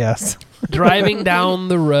Ram, Yes. driving down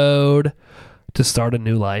the road to start a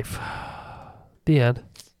new life. The end.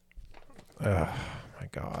 My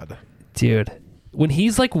God. Dude, when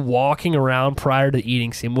he's like walking around prior to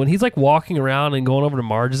eating scene, when he's like walking around and going over to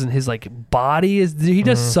Marge's and his like body is, he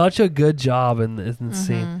does such a good job in the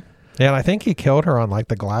scene. Yeah, and I think he killed her on like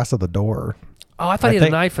the glass of the door. Oh, I thought he had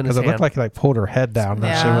a knife in his Because it hand. looked like he like pulled her head down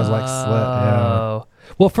and she was like slit. Yeah. Oh.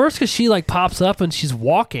 Well, first because she like pops up and she's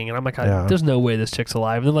walking, and I'm like, Yeah. there's no way this chick's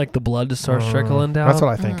alive. And then like the blood just starts trickling down. That's what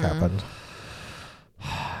I think happened.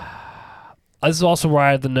 This is also where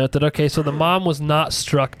I had the note that, okay, so the mom was not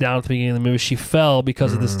struck down at the beginning of the movie. She fell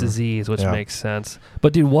because of this disease, which Yeah. makes sense.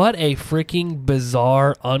 But dude, what a freaking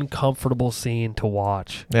bizarre, uncomfortable scene to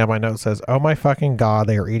watch. Yeah, my note says, "Oh my fucking God,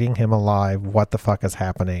 they are eating him alive. What the fuck is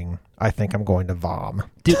happening? I think I'm going to vom."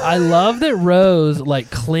 Dude, I love that Rose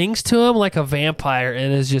like clings to him like a vampire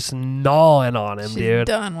and is just gnawing on him, She's dude.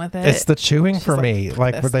 done with it. It's the chewing She's for like, me.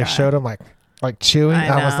 Like this when they guy. showed him like chewing,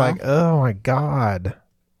 I was know. like, "Oh my God."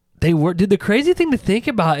 They were, dude. The crazy thing to think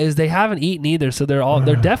about is they haven't eaten either, so they're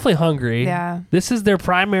definitely hungry. Yeah. This is their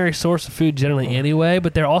primary source of food generally anyway,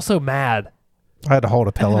 but they're also mad. I had to hold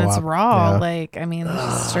a pillow and it's up. raw. Yeah. Like, I mean,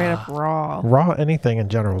 just straight up raw. Raw anything in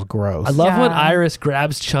general is gross. I love when Yeah. Iris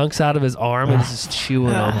grabs chunks out of his arm and is just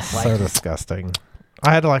chewing them. So disgusting.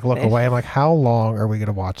 I had to like look They- away. I'm like, how long are we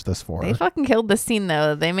gonna watch this for? They fucking killed the scene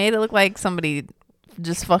though. They made it look like somebody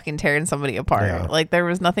just fucking tearing somebody apart. Yeah. Like there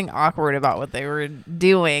was nothing awkward about what they were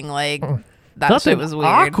doing. Like that Nothing shit was weird.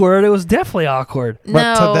 awkward. It was definitely awkward.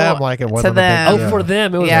 But to them, like, it wasn't a big them. Oh, deal. for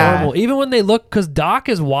them, it was Yeah. normal. Even when they look, because Doc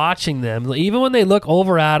is watching them, like, even when they look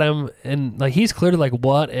over at him, and like he's clearly like,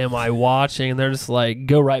 "What am I watching?" And they're just like,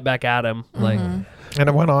 go right back at him. Like, And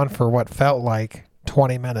it went on for what felt like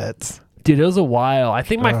 20 minutes. dude, it was a while. I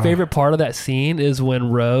think my Ugh. favorite part of that scene is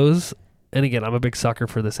when Rose, and again, I'm a big sucker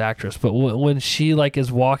for this actress, but when she like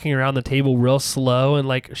is walking around the table real slow, and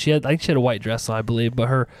like I think she had a white dress on, I believe, but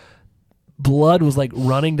her blood was like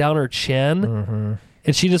running down her chin.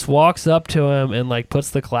 And she just walks up to him and like puts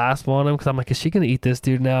the clasp on him, because I'm like, is she gonna eat this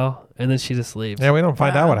dude now? And then she just leaves. Yeah, we don't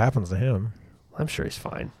find out what happens to him. I'm sure he's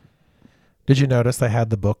fine. Did you notice they had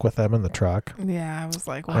the book with them in the truck? Yeah, I was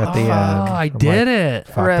like, what At the the fuck? end. I I'm didn't.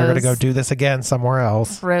 Fuck, they're gonna go Rose. do this again somewhere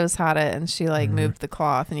else. Rose had it, and she like Mhm. moved the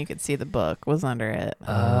cloth, and you could see the book was under it.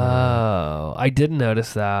 Oh, I didn't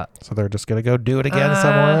notice that. So they're just gonna go do it again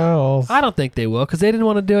somewhere else. I don't think they will because they didn't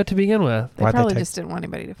want to do it to begin with. They Why'd they probably take- just didn't want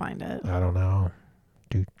anybody to find it. I don't know.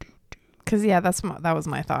 Cause yeah, that was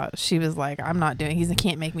my thought. She was like, "I'm not doing. He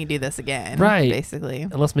can't make me do this again." Right. Basically,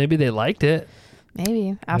 Unless maybe they liked it.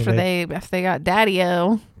 maybe after they got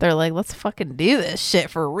Daddy-O, they're like, "Let's fucking do this shit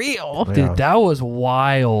for real." Yeah. Dude, that was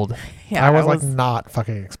wild. Yeah, I was like not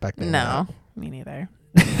fucking expecting no, me neither.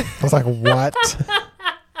 that. I was like, what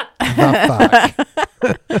the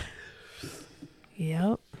fuck?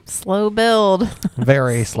 Yep, slow build,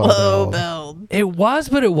 Very slow build. build. It was,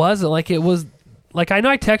 but it wasn't. Like, it was. Like, I know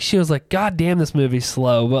I texted you, I was like, God damn, this movie's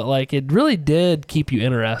slow. But, like, it really did keep you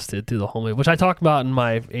interested through the whole movie, which I talked about in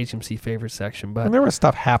my HMC favorite section. But And there was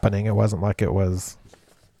stuff happening. It wasn't like it was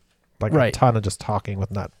like a Right. ton of just talking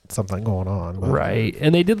with not something going on. But Right.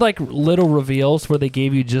 And they did like little reveals where they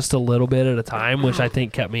gave you just a little bit at a time, which I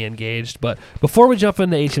think kept me engaged. But before we jump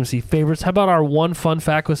into HMC favorites, how about our one fun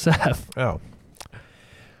fact with Seth? Oh.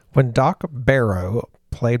 When Doc Barrow,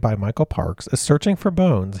 played by Michael Parks, is searching for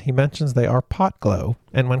bones, he mentions they are pot glow,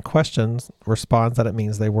 and when questioned, responds that it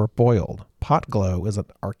means they were boiled. Pot glow is an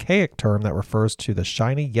archaic term that refers to the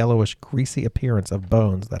shiny, yellowish, greasy appearance of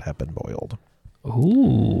bones that have been boiled.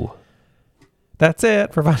 Ooh. That's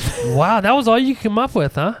it for fun. Wow, that was all you could come up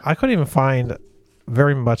with, huh? I couldn't even find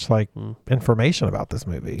very much like Hmm. information about this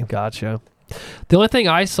movie. Gotcha. The only thing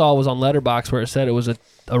I saw was on Letterboxd where it said it was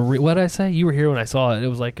what did I say? You were here when I saw it. It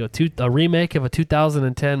was like a remake of a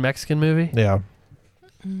 2010 Mexican movie. Yeah.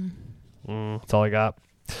 That's all I got.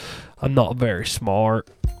 I'm not very smart.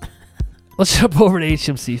 Let's jump over to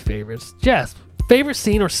HMC favorites. Jess, favorite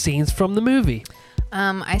scene or scenes from the movie?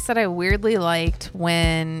 I said I weirdly liked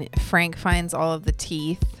when Frank finds all of the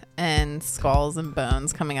teeth and skulls and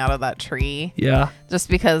bones coming out of that tree, Yeah. just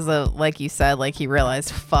because of, like you said, like he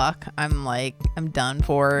realized, fuck, I'm done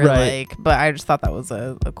for. Right. Like, but I just thought that was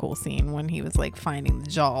a cool scene when he was like finding the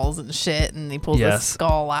jaws and shit, and he pulls Yes. this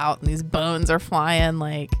skull out and these bones are flying.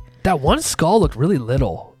 Like, That one skull looked really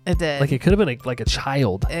little. it did. Like it could have been like a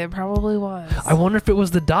child. It probably was. I wonder if it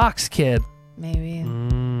was the Doc's kid. Maybe.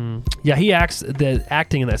 Yeah, the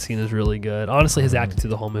acting in that scene is really good. Honestly, his acting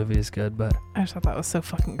through the whole movie is good, but I just thought that was so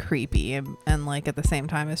fucking creepy, and like at the same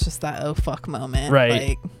time, it's just that oh fuck moment. Right.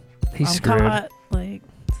 Like, he's I'm screwed. caught. Like,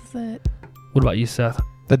 this is it. What about you, Seth?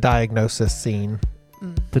 The diagnosis scene.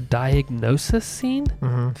 The diagnosis scene?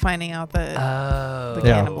 Mm-hmm. Finding out that Oh. the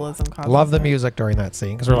Yeah. cannibalism causes Love the it. music during that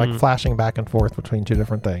scene because we're like Mhm. flashing back and forth between two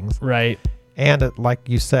different things. Right. And it, like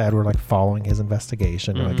you said, we're like following his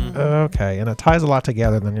investigation. You're Mhm. like, okay. And it ties a lot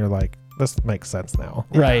together. And then you're like, this makes sense now.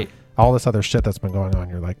 Right. All this other shit that's been going on,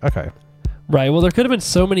 you're like, okay. Right. Well, there could have been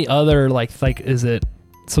so many other like is it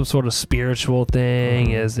some sort of spiritual thing?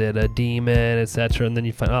 Mhm. Is it a demon, etc.? And then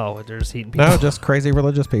you find they're just eating people. No, just crazy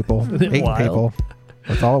religious people eating Wild. people.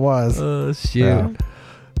 That's all it was. Oh shoot. Yeah.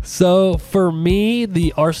 So for me,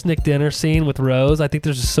 the arsenic dinner scene with Rose, I think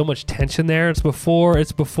there's just so much tension there. It's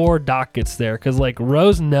before Doc gets there, because like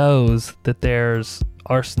Rose knows that there's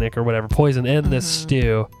arsenic or whatever poison in this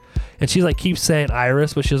stew, and she's like keeps saying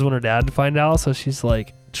Iris, but she doesn't want her dad to find out. So she's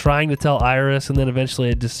like trying to tell Iris, and then eventually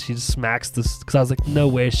she just smacks this. Because I was like, no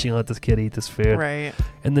way she gonna let this kid eat this food, Right.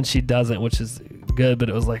 and then she doesn't, which is good. But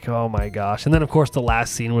it was like, oh my gosh. And then of course the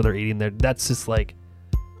last scene where they're eating there, that's just like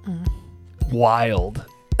wild.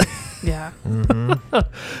 Yeah. Mm-hmm.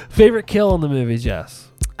 Favorite kill in the movie, Jess?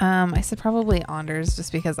 I said probably Anders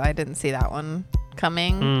just because I didn't see that one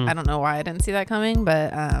coming. I don't know why I didn't see that coming,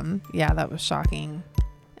 but yeah, that was shocking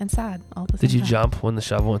and sad all the Did same you time. jump when the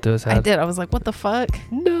shovel went through his head? I did. I was like, what the fuck?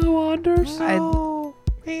 No, Anders. Oh,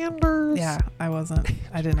 Anders. Yeah, I wasn't.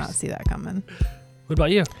 I did not see that coming. What about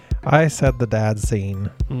you? I said the dad scene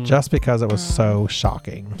just because it was so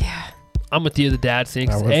shocking. Yeah. I'm with you. The dad scene.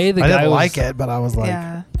 'Cause I the guy didn't was, like it, but I was like,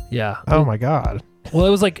 Yeah. Yeah. oh my God. Well, it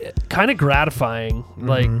was like kind of gratifying,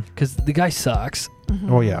 like Mhm. because the guy sucks,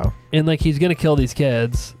 Oh, yeah. and like he's gonna kill these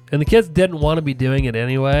kids, and the kids didn't want to be doing it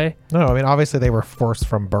anyway. No, I mean, obviously they were forced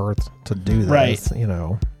from birth to do this, Right. you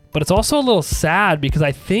know. But it's also a little sad because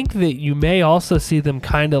I think that you may also see them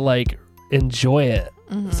kind of like enjoy it.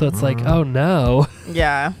 So it's like, oh no.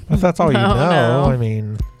 Yeah. If that's all you No, know, no. I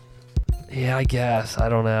mean, Yeah, I guess. I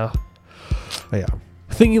don't know. but yeah.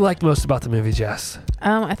 Thing you liked most about the movie, Jess?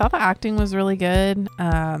 I thought the acting was really good.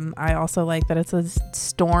 I also like that it's a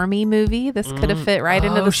stormy movie. This could have fit right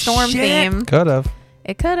into Oh, the storm shit. theme. Could have.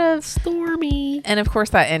 It could have. Stormy. And of course,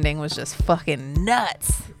 that ending was just fucking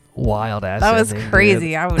nuts. wild ass. That was ending, crazy.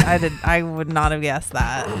 dude. I would not have guessed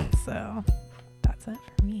that. So that's it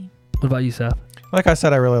for me. What about you, Seth? Like I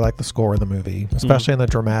said, I really like the score of the movie, especially in the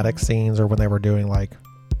dramatic scenes or when they were doing like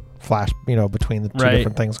flash, between the two Right.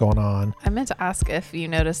 different things going on. I meant to ask if you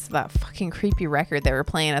noticed that fucking creepy record they were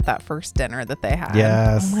playing at that first dinner that they had.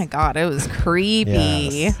 Yes. Oh my god, it was creepy.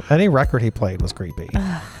 Yes. Any record he played was creepy.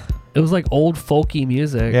 It was like old folky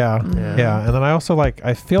music. Yeah. Mhm. Yeah. And then I also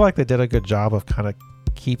I feel like they did a good job of kind of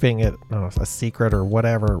keeping it, I don't know, a secret or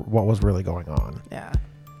whatever, what was really going on. Yeah.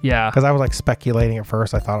 Yeah. Because I was speculating at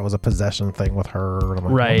first. I thought it was a possession thing with her. And I'm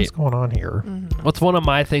like, Right. what's going on here? Mhm. What's one of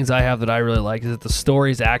my things I have that I really like is that the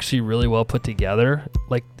story's actually really well put together,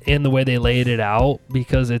 like in the way they laid it out,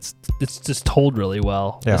 because it's just told really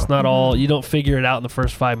well. Yeah. It's not all, you don't figure it out in the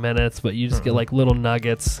first 5 minutes, but you just get like little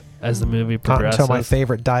nuggets as the movie Not progresses. until my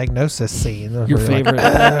favorite diagnosis scene. Your Where you're like, favorite.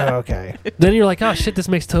 "Oh, okay. Then you're like, oh shit, this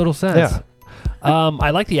makes total sense. Yeah. I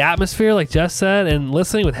like the atmosphere, like Jess said, and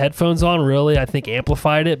listening with headphones on really, I think,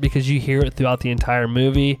 amplified it because you hear it throughout the entire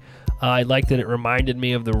movie. I like that it reminded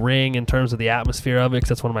me of The Ring in terms of the atmosphere of it, because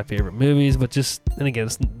that's one of my favorite movies. But and again,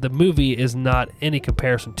 the movie is not any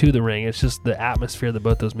comparison to The Ring. It's just the atmosphere that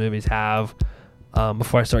both those movies have.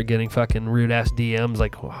 Before I start getting fucking rude ass DMs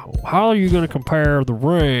like, how are you going to compare The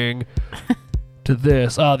Ring to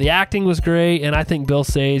this? The acting was great, and I think Bill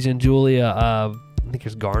Sage and Julia, I think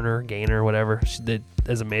it's Gaynor, whatever. She did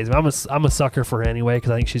is amazing. I'm a sucker for her anyway because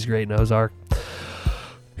I think she's great in Ozark.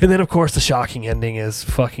 And then of course the shocking ending is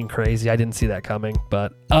fucking crazy. I didn't see that coming.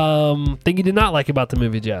 But thing you did not like about the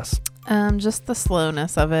movie, Jess? Just the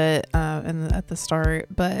slowness of it at the start,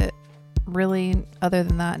 but really, other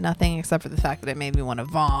than that, nothing except for the fact that it made me want to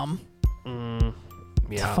vom.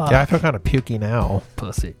 Yeah, Fuck. Yeah, I feel kind of pukey now.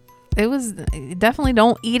 pussy. It was definitely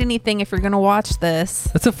don't eat anything if you're gonna watch this.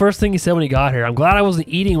 That's the first thing he said when he got here. I'm glad I wasn't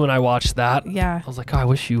eating when I watched that. Yeah. I was like, oh, I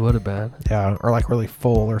wish you would have been. Yeah, or really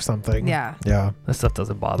full or something. Yeah. Yeah. That stuff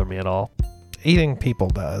doesn't bother me at all. Eating people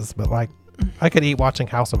does, but I could eat watching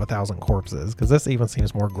House of a Thousand Corpses because this even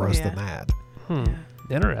seems more gross Yeah. than that.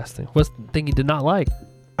 Interesting. What's the thing you did not like?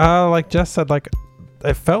 Like Jess said,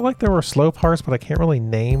 it felt like there were slow parts, but I can't really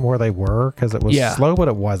name where they were because it was Yeah. slow, but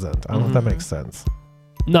it wasn't. I don't know if that Mhm. makes sense.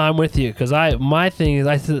 No, I'm with you because my thing is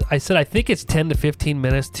I said I think it's 10 to 15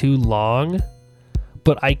 minutes too long,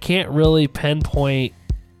 but I can't really pinpoint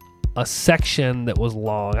a section that was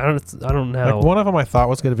long. I don't know. One of them I thought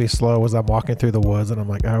was going to be slow was I'm walking through the woods and I'm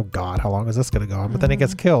like, oh God, how long is this going to go on? But then he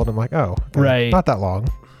gets killed. I'm like, oh, okay, Right. not that long.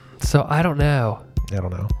 So I don't know I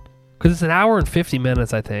don't know. because it's an hour and 50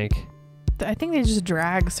 minutes. I think. I think they just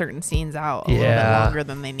drag certain scenes out a little bit Yeah. longer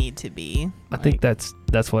than they need to be. I think that's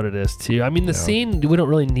what it is too. I mean, the Yeah. scene we don't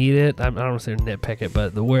really need it. I don't want to say nitpick it,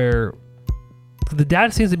 but where the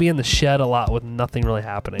dad seems to be in the shed a lot with nothing really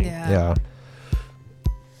happening. Yeah.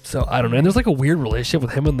 So I don't know. And there's like a weird relationship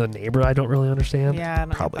with him and the neighbor. I don't really understand. Yeah, I don't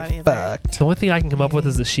get that Probably either. fucked. The only thing I can come up with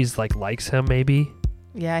is that she's likes him maybe.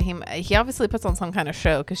 Yeah, he obviously puts on some kind of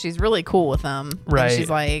show because she's really cool with him. And Right. she's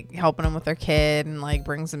helping him with their kid and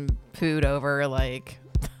brings him food over.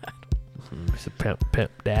 He's a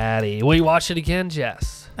pimp daddy. Will you watch it again,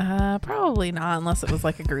 Jess? Probably not unless it was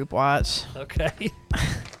a group watch. Okay.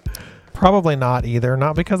 Probably not either.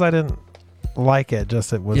 Not because I didn't like it,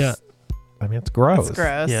 just it was. Yeah. I mean, it's gross. It's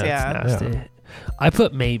gross. Yeah. It's nasty. I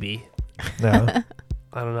put maybe. Yeah.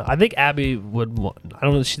 I don't know. I think Abby would. I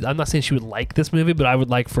don't know. I'm not saying she would like this movie, but I would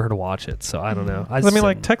like for her to watch it. So I don't know. I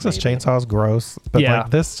mean, Texas maybe. Chainsaw is gross, but Yeah.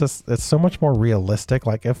 this it's so much more realistic.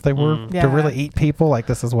 If they were Yeah. to really eat people,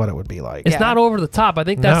 this is what it would be like. It's Yeah. not over the top. I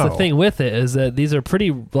think that's the No. thing with it is that these are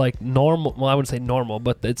pretty normal. Well, I wouldn't say normal,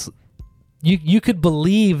 but it's you could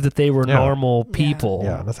believe that they were Yeah. normal people.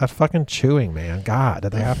 Yeah, and it's that fucking chewing, man. God,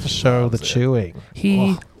 did they have to show the Loves it. chewing?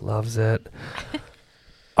 He loves it.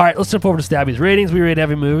 All right, let's jump over to Stabby's ratings. We rate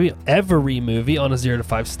every movie on a 0 to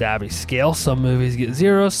 5 Stabby scale. Some movies get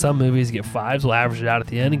 0s, some movies get 5s. We'll average it out at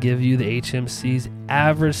the end and give you the HMC's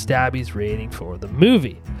average Stabby's rating for the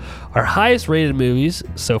movie. Our highest rated movies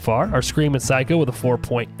so far are Scream and Psycho with a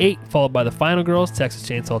 4.8, followed by The Final Girls, Texas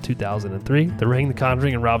Chainsaw 2003, The Ring, The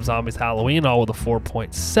Conjuring, and Rob Zombie's Halloween, all with a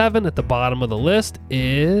 4.7. At the bottom of the list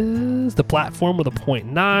is The Platform with a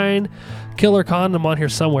 0.9. Killer Condom on here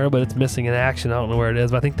somewhere, but it's missing in action. I don't know where it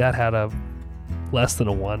is, but I think that had a less than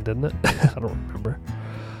a 1, didn't it? I don't remember.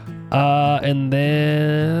 And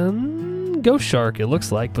then Ghost Shark, it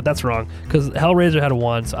looks like, but that's wrong because Hellraiser had a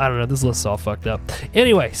 1, so I don't know. This list's all fucked up.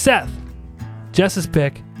 Anyway, Seth, Jess's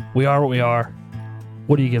pick. We are what we are.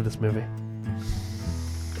 What do you give this movie?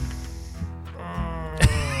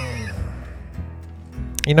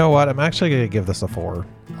 You know what? I'm actually going to give this a 4.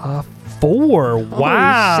 4.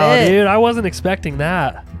 Wow, shit. dude. I wasn't expecting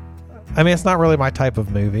that. I mean, it's not really my type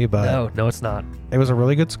of movie, but No, it's not. it was a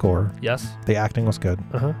really good score. Yes. The acting was good.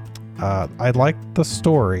 Uh-huh. I liked the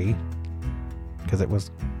story because it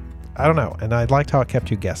was, I don't know, and I liked how it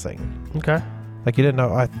kept you guessing. Okay. Like you didn't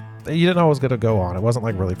know it was going to go on. It wasn't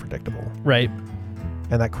like really predictable. Right.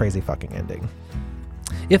 And that crazy fucking ending.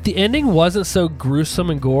 If the ending wasn't so gruesome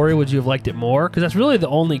and gory, would you have liked it more? Because that's really the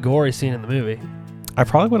only gory scene in the movie. I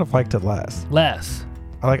probably would have liked it less. Less.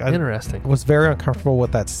 I Interesting. was very uncomfortable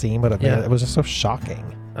with that scene, but Yeah. it was just so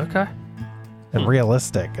shocking Okay. and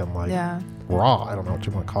realistic and like Yeah. raw. I don't know what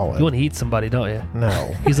you want to call it. You want to eat somebody, don't you?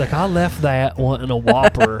 No. He's like, I left that wanting a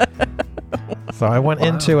Whopper. So I went Wow.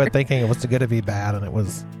 into it thinking it was going to be bad, and it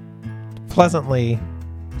was pleasantly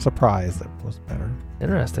surprised it was better.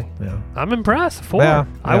 Interesting. Yeah. I'm impressed. 4. Yeah,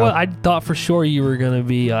 yeah. I thought for sure you were going to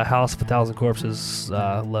be House of a Thousand Corpses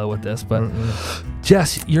low with this. But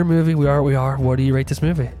Jess, your movie, we are. What do you rate this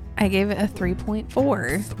movie? I gave it a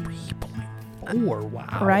 3.4. 3.4.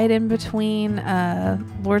 Wow. Right in between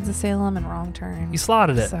Lords of Salem and Wrong Turn. You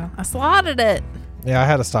slotted it. So I slotted it. Yeah, I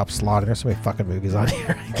had to stop slotting. There's so many fucking movies on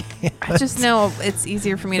here. I just know it's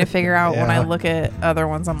easier for me to figure out when I Yeah. look at other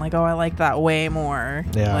ones. I'm like, oh, I like that way more.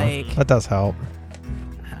 Yeah, Like, that does help.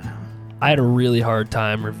 I don't know. I had a really hard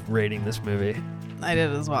time rating this movie. I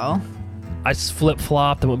did as well. I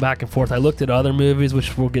flip-flopped and went back and forth. I looked at other movies,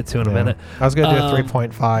 which we'll get to in a Yeah. minute. I was going to do a Um,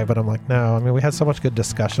 3.5, but I'm like, no. I mean, we had so much good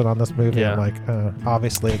discussion on this movie. Yeah. I'm like,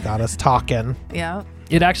 obviously it got us talking. Yeah.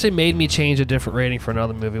 It actually made me change a different rating for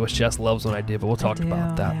another movie, which Jess loves when I do, but we'll talk do,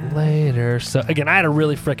 about that yeah. later. So, again, I had a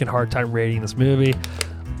really freaking hard time rating this movie.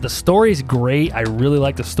 The story's great. I really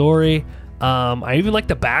like the story. I even like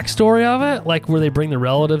the backstory of it, like where they bring the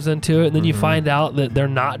relatives into it, and then you find out that they're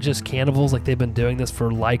not just cannibals, like they've been doing this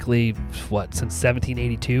for likely, since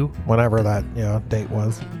 1782? Whenever that date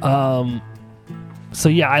was. So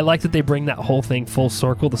yeah, I like that they bring that whole thing full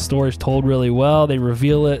circle. The story's told really well. They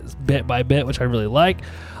reveal it bit by bit, which I really like.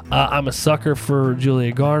 I'm a sucker for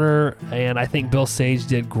Julia Garner, and I think Bill Sage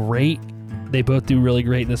did great. They both do really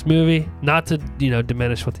great in this movie. Not to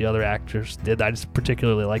diminish what the other actors did. I just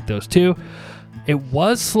particularly like those two. It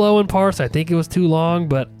was slow in parts. I think it was too long,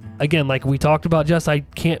 but again, like we talked about, Jess, I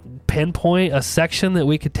can't pinpoint a section that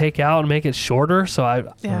we could take out and make it shorter. So I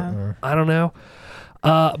don't know.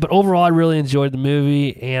 But overall, I really enjoyed the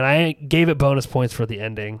movie, and I gave it bonus points for the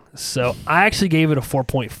ending. So I actually gave it a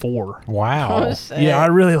 4.4. Wow. Oh, shit. Yeah, I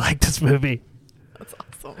really liked this movie. That's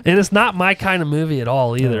awesome. And it's not my kind of movie at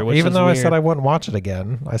all either. Which Even is though weird. I said I wouldn't watch it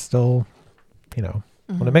again, I still,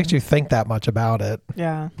 when it makes you think that much about it,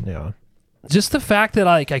 Yeah. Just the fact that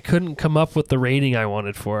I couldn't come up with the rating I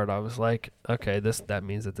wanted for it, I was like, okay, that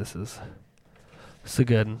means that this is a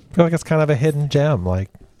good one. I feel like it's kind of a hidden gem. Like,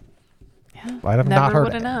 Yeah. I have Never not heard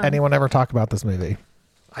would've known. anyone ever talk about this movie.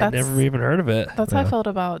 I never even heard of it. That's how I Yeah. felt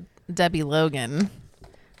about Debbie Logan.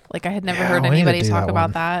 Like, I had never Yeah, heard we need to anybody do talk that about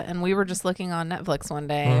one. that. And we were just looking on Netflix one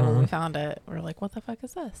day, and when we found it, we were like, what the fuck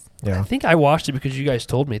is this? I Yeah, think I watched it because you guys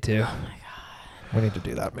told me to. we need to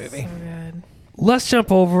do that movie. So good. Let's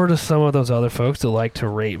jump over to some of those other folks that like to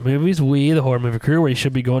rate movies. We, the Horror Movie Crew, where you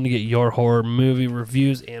should be going to get your horror movie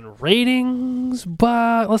reviews and ratings.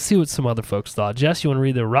 But let's see what some other folks thought. Jess, you want to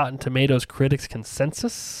read the Rotten Tomatoes critics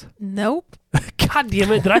consensus? Nope. God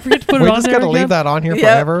damn it. Did I forget to put it We're on just there going to again? leave that on here Yep.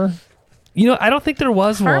 forever. I don't think there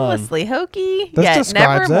was one. Harmlessly hokey, This yet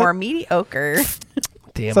describes never it. more mediocre.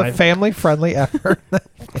 Damn, It's a I family-friendly effort.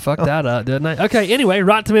 fucked that up, didn't I? Okay, anyway,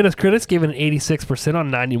 Rotten Tomatoes critics gave it an 86%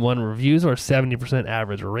 on 91 reviews, or a 70%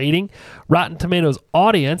 average rating. Rotten Tomatoes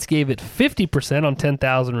audience gave it 50% on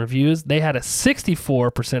 10,000 reviews. They had a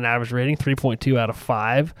 64% average rating, 3.2 out of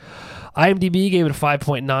 5. IMDb gave it a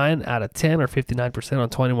 5.9 out of 10, or 59% on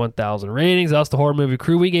 21,000 ratings. Us, the Horror Movie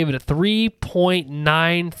Crew, we gave it a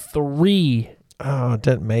 3.93 Oh, it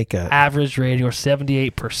didn't make it. average rating, or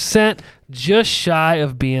 78%, just shy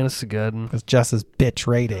of being a good one. It's Jess's bitch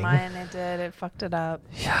rating. Mine, it did. It fucked it up.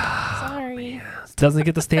 Sorry. Doesn't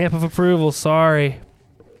get the stamp of approval. Sorry.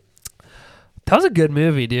 That was a good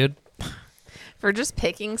movie, dude. For just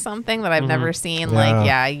picking something that I've never seen,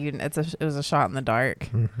 Yeah. it was a shot in the dark.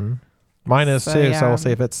 Mine is So, too, yeah. so we'll see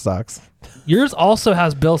if it sucks. Yours also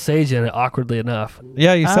has Bill Sage in it, awkwardly enough.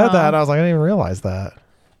 Yeah, you said Oh. that. I was like, I didn't even realize that.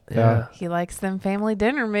 Yeah. He likes them family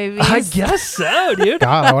dinner movies. I guess so, dude.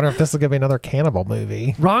 God, I wonder if this is going to be another cannibal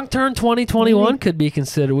movie. Wrong Turn 2021 could be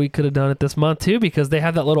considered. We could have done it this month, too, because they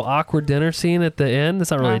have that little awkward dinner scene at the end.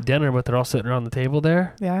 It's not really Huh. dinner, but they're all sitting around the table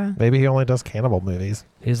there. Yeah. Maybe he only does cannibal movies.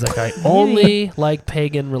 He's like, I only like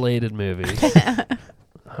pagan-related movies.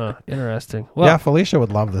 Huh. Interesting. Well, Yeah, Felicia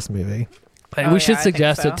would love this movie. hey, Oh, we should yeah, I think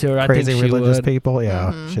suggest so. it to her. I Crazy think she religious would. people.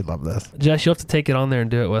 Yeah, she'd love this. Jess, you'll have to take it on there and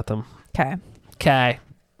do it with them. Okay. Okay.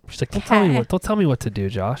 She's like, don't tell me what to do,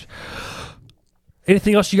 Josh.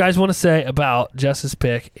 Anything else you guys want to say about Jess's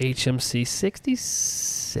pick, HMC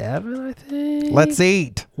 67, I think? Let's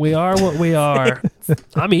eat. We are what we are.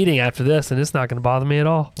 I'm eating after this, and it's not going to bother me at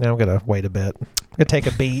all. Yeah, I'm going to wait a bit. I'm going to take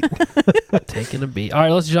a beat. Taking a beat. All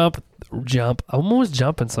right, let's jump. I'm almost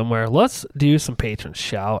jumping somewhere. Let's do some patron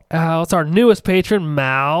shout outs. Our newest patron,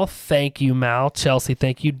 Mal. Thank you, Mal. Chelsea,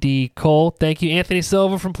 thank you. D. Cole, thank you. Anthony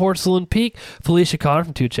Silva from Porcelain Peak. Felicia Connor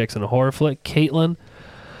from Two Chicks and a Horror Flick. Caitlin.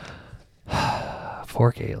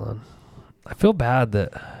 Poor Caitlin. I feel bad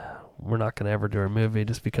that we're not going to ever do a movie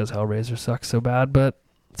just because Hellraiser sucks so bad, but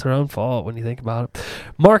it's her own fault when you think about it.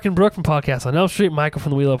 Mark and Brooke from Podcast on Elm Street, Michael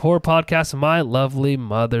from the Wheel of Horror Podcast, and my lovely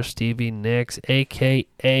mother, Stevie Nicks,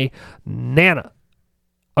 a.k.a. Nana.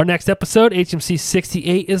 Our next episode, HMC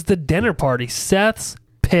 68, is The Dinner Party, Seth's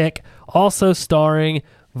pick, also starring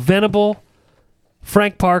Venable,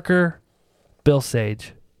 Frank Parker, Bill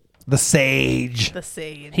Sage. The Sage. The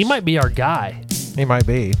Sage. He might be our guy. He might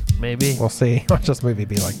be. Maybe. We'll see. Watch this movie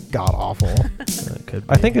be like god awful. Could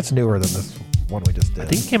be. I think it's newer than this one we just did. I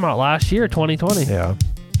think it came out last year, 2020. Yeah.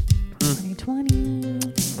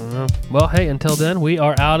 2020. Well, hey, until then, we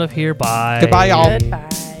are out of here. Bye. Goodbye, y'all. Goodbye.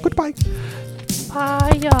 Goodbye.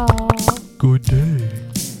 Bye, y'all. Good day.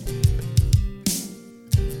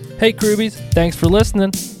 Hey, Krubies. Thanks for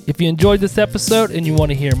listening. If you enjoyed this episode and you want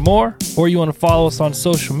to hear more, or you want to follow us on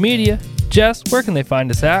social media, Jess, where can they find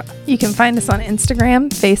us at? You can find us on Instagram,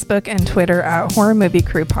 Facebook, and Twitter at Horror Movie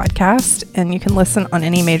Crew Podcast, and you can listen on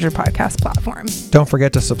any major podcast platform. Don't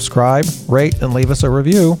forget to subscribe, rate, and leave us a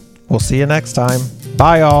review. We'll see you next time.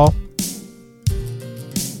 Bye, y'all.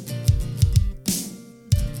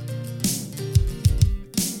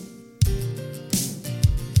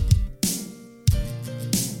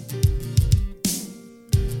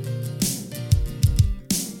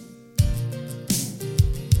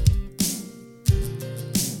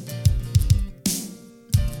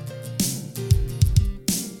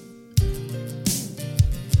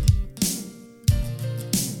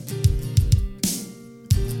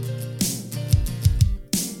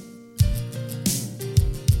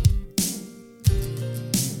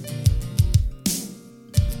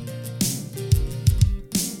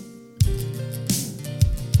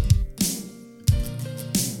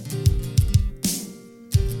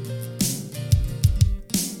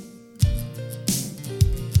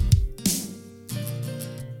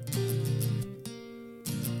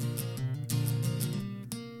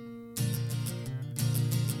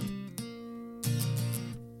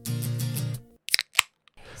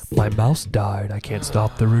 My mouse died. I can't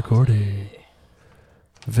stop the recording.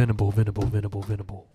 Venable, venable, venable, venable.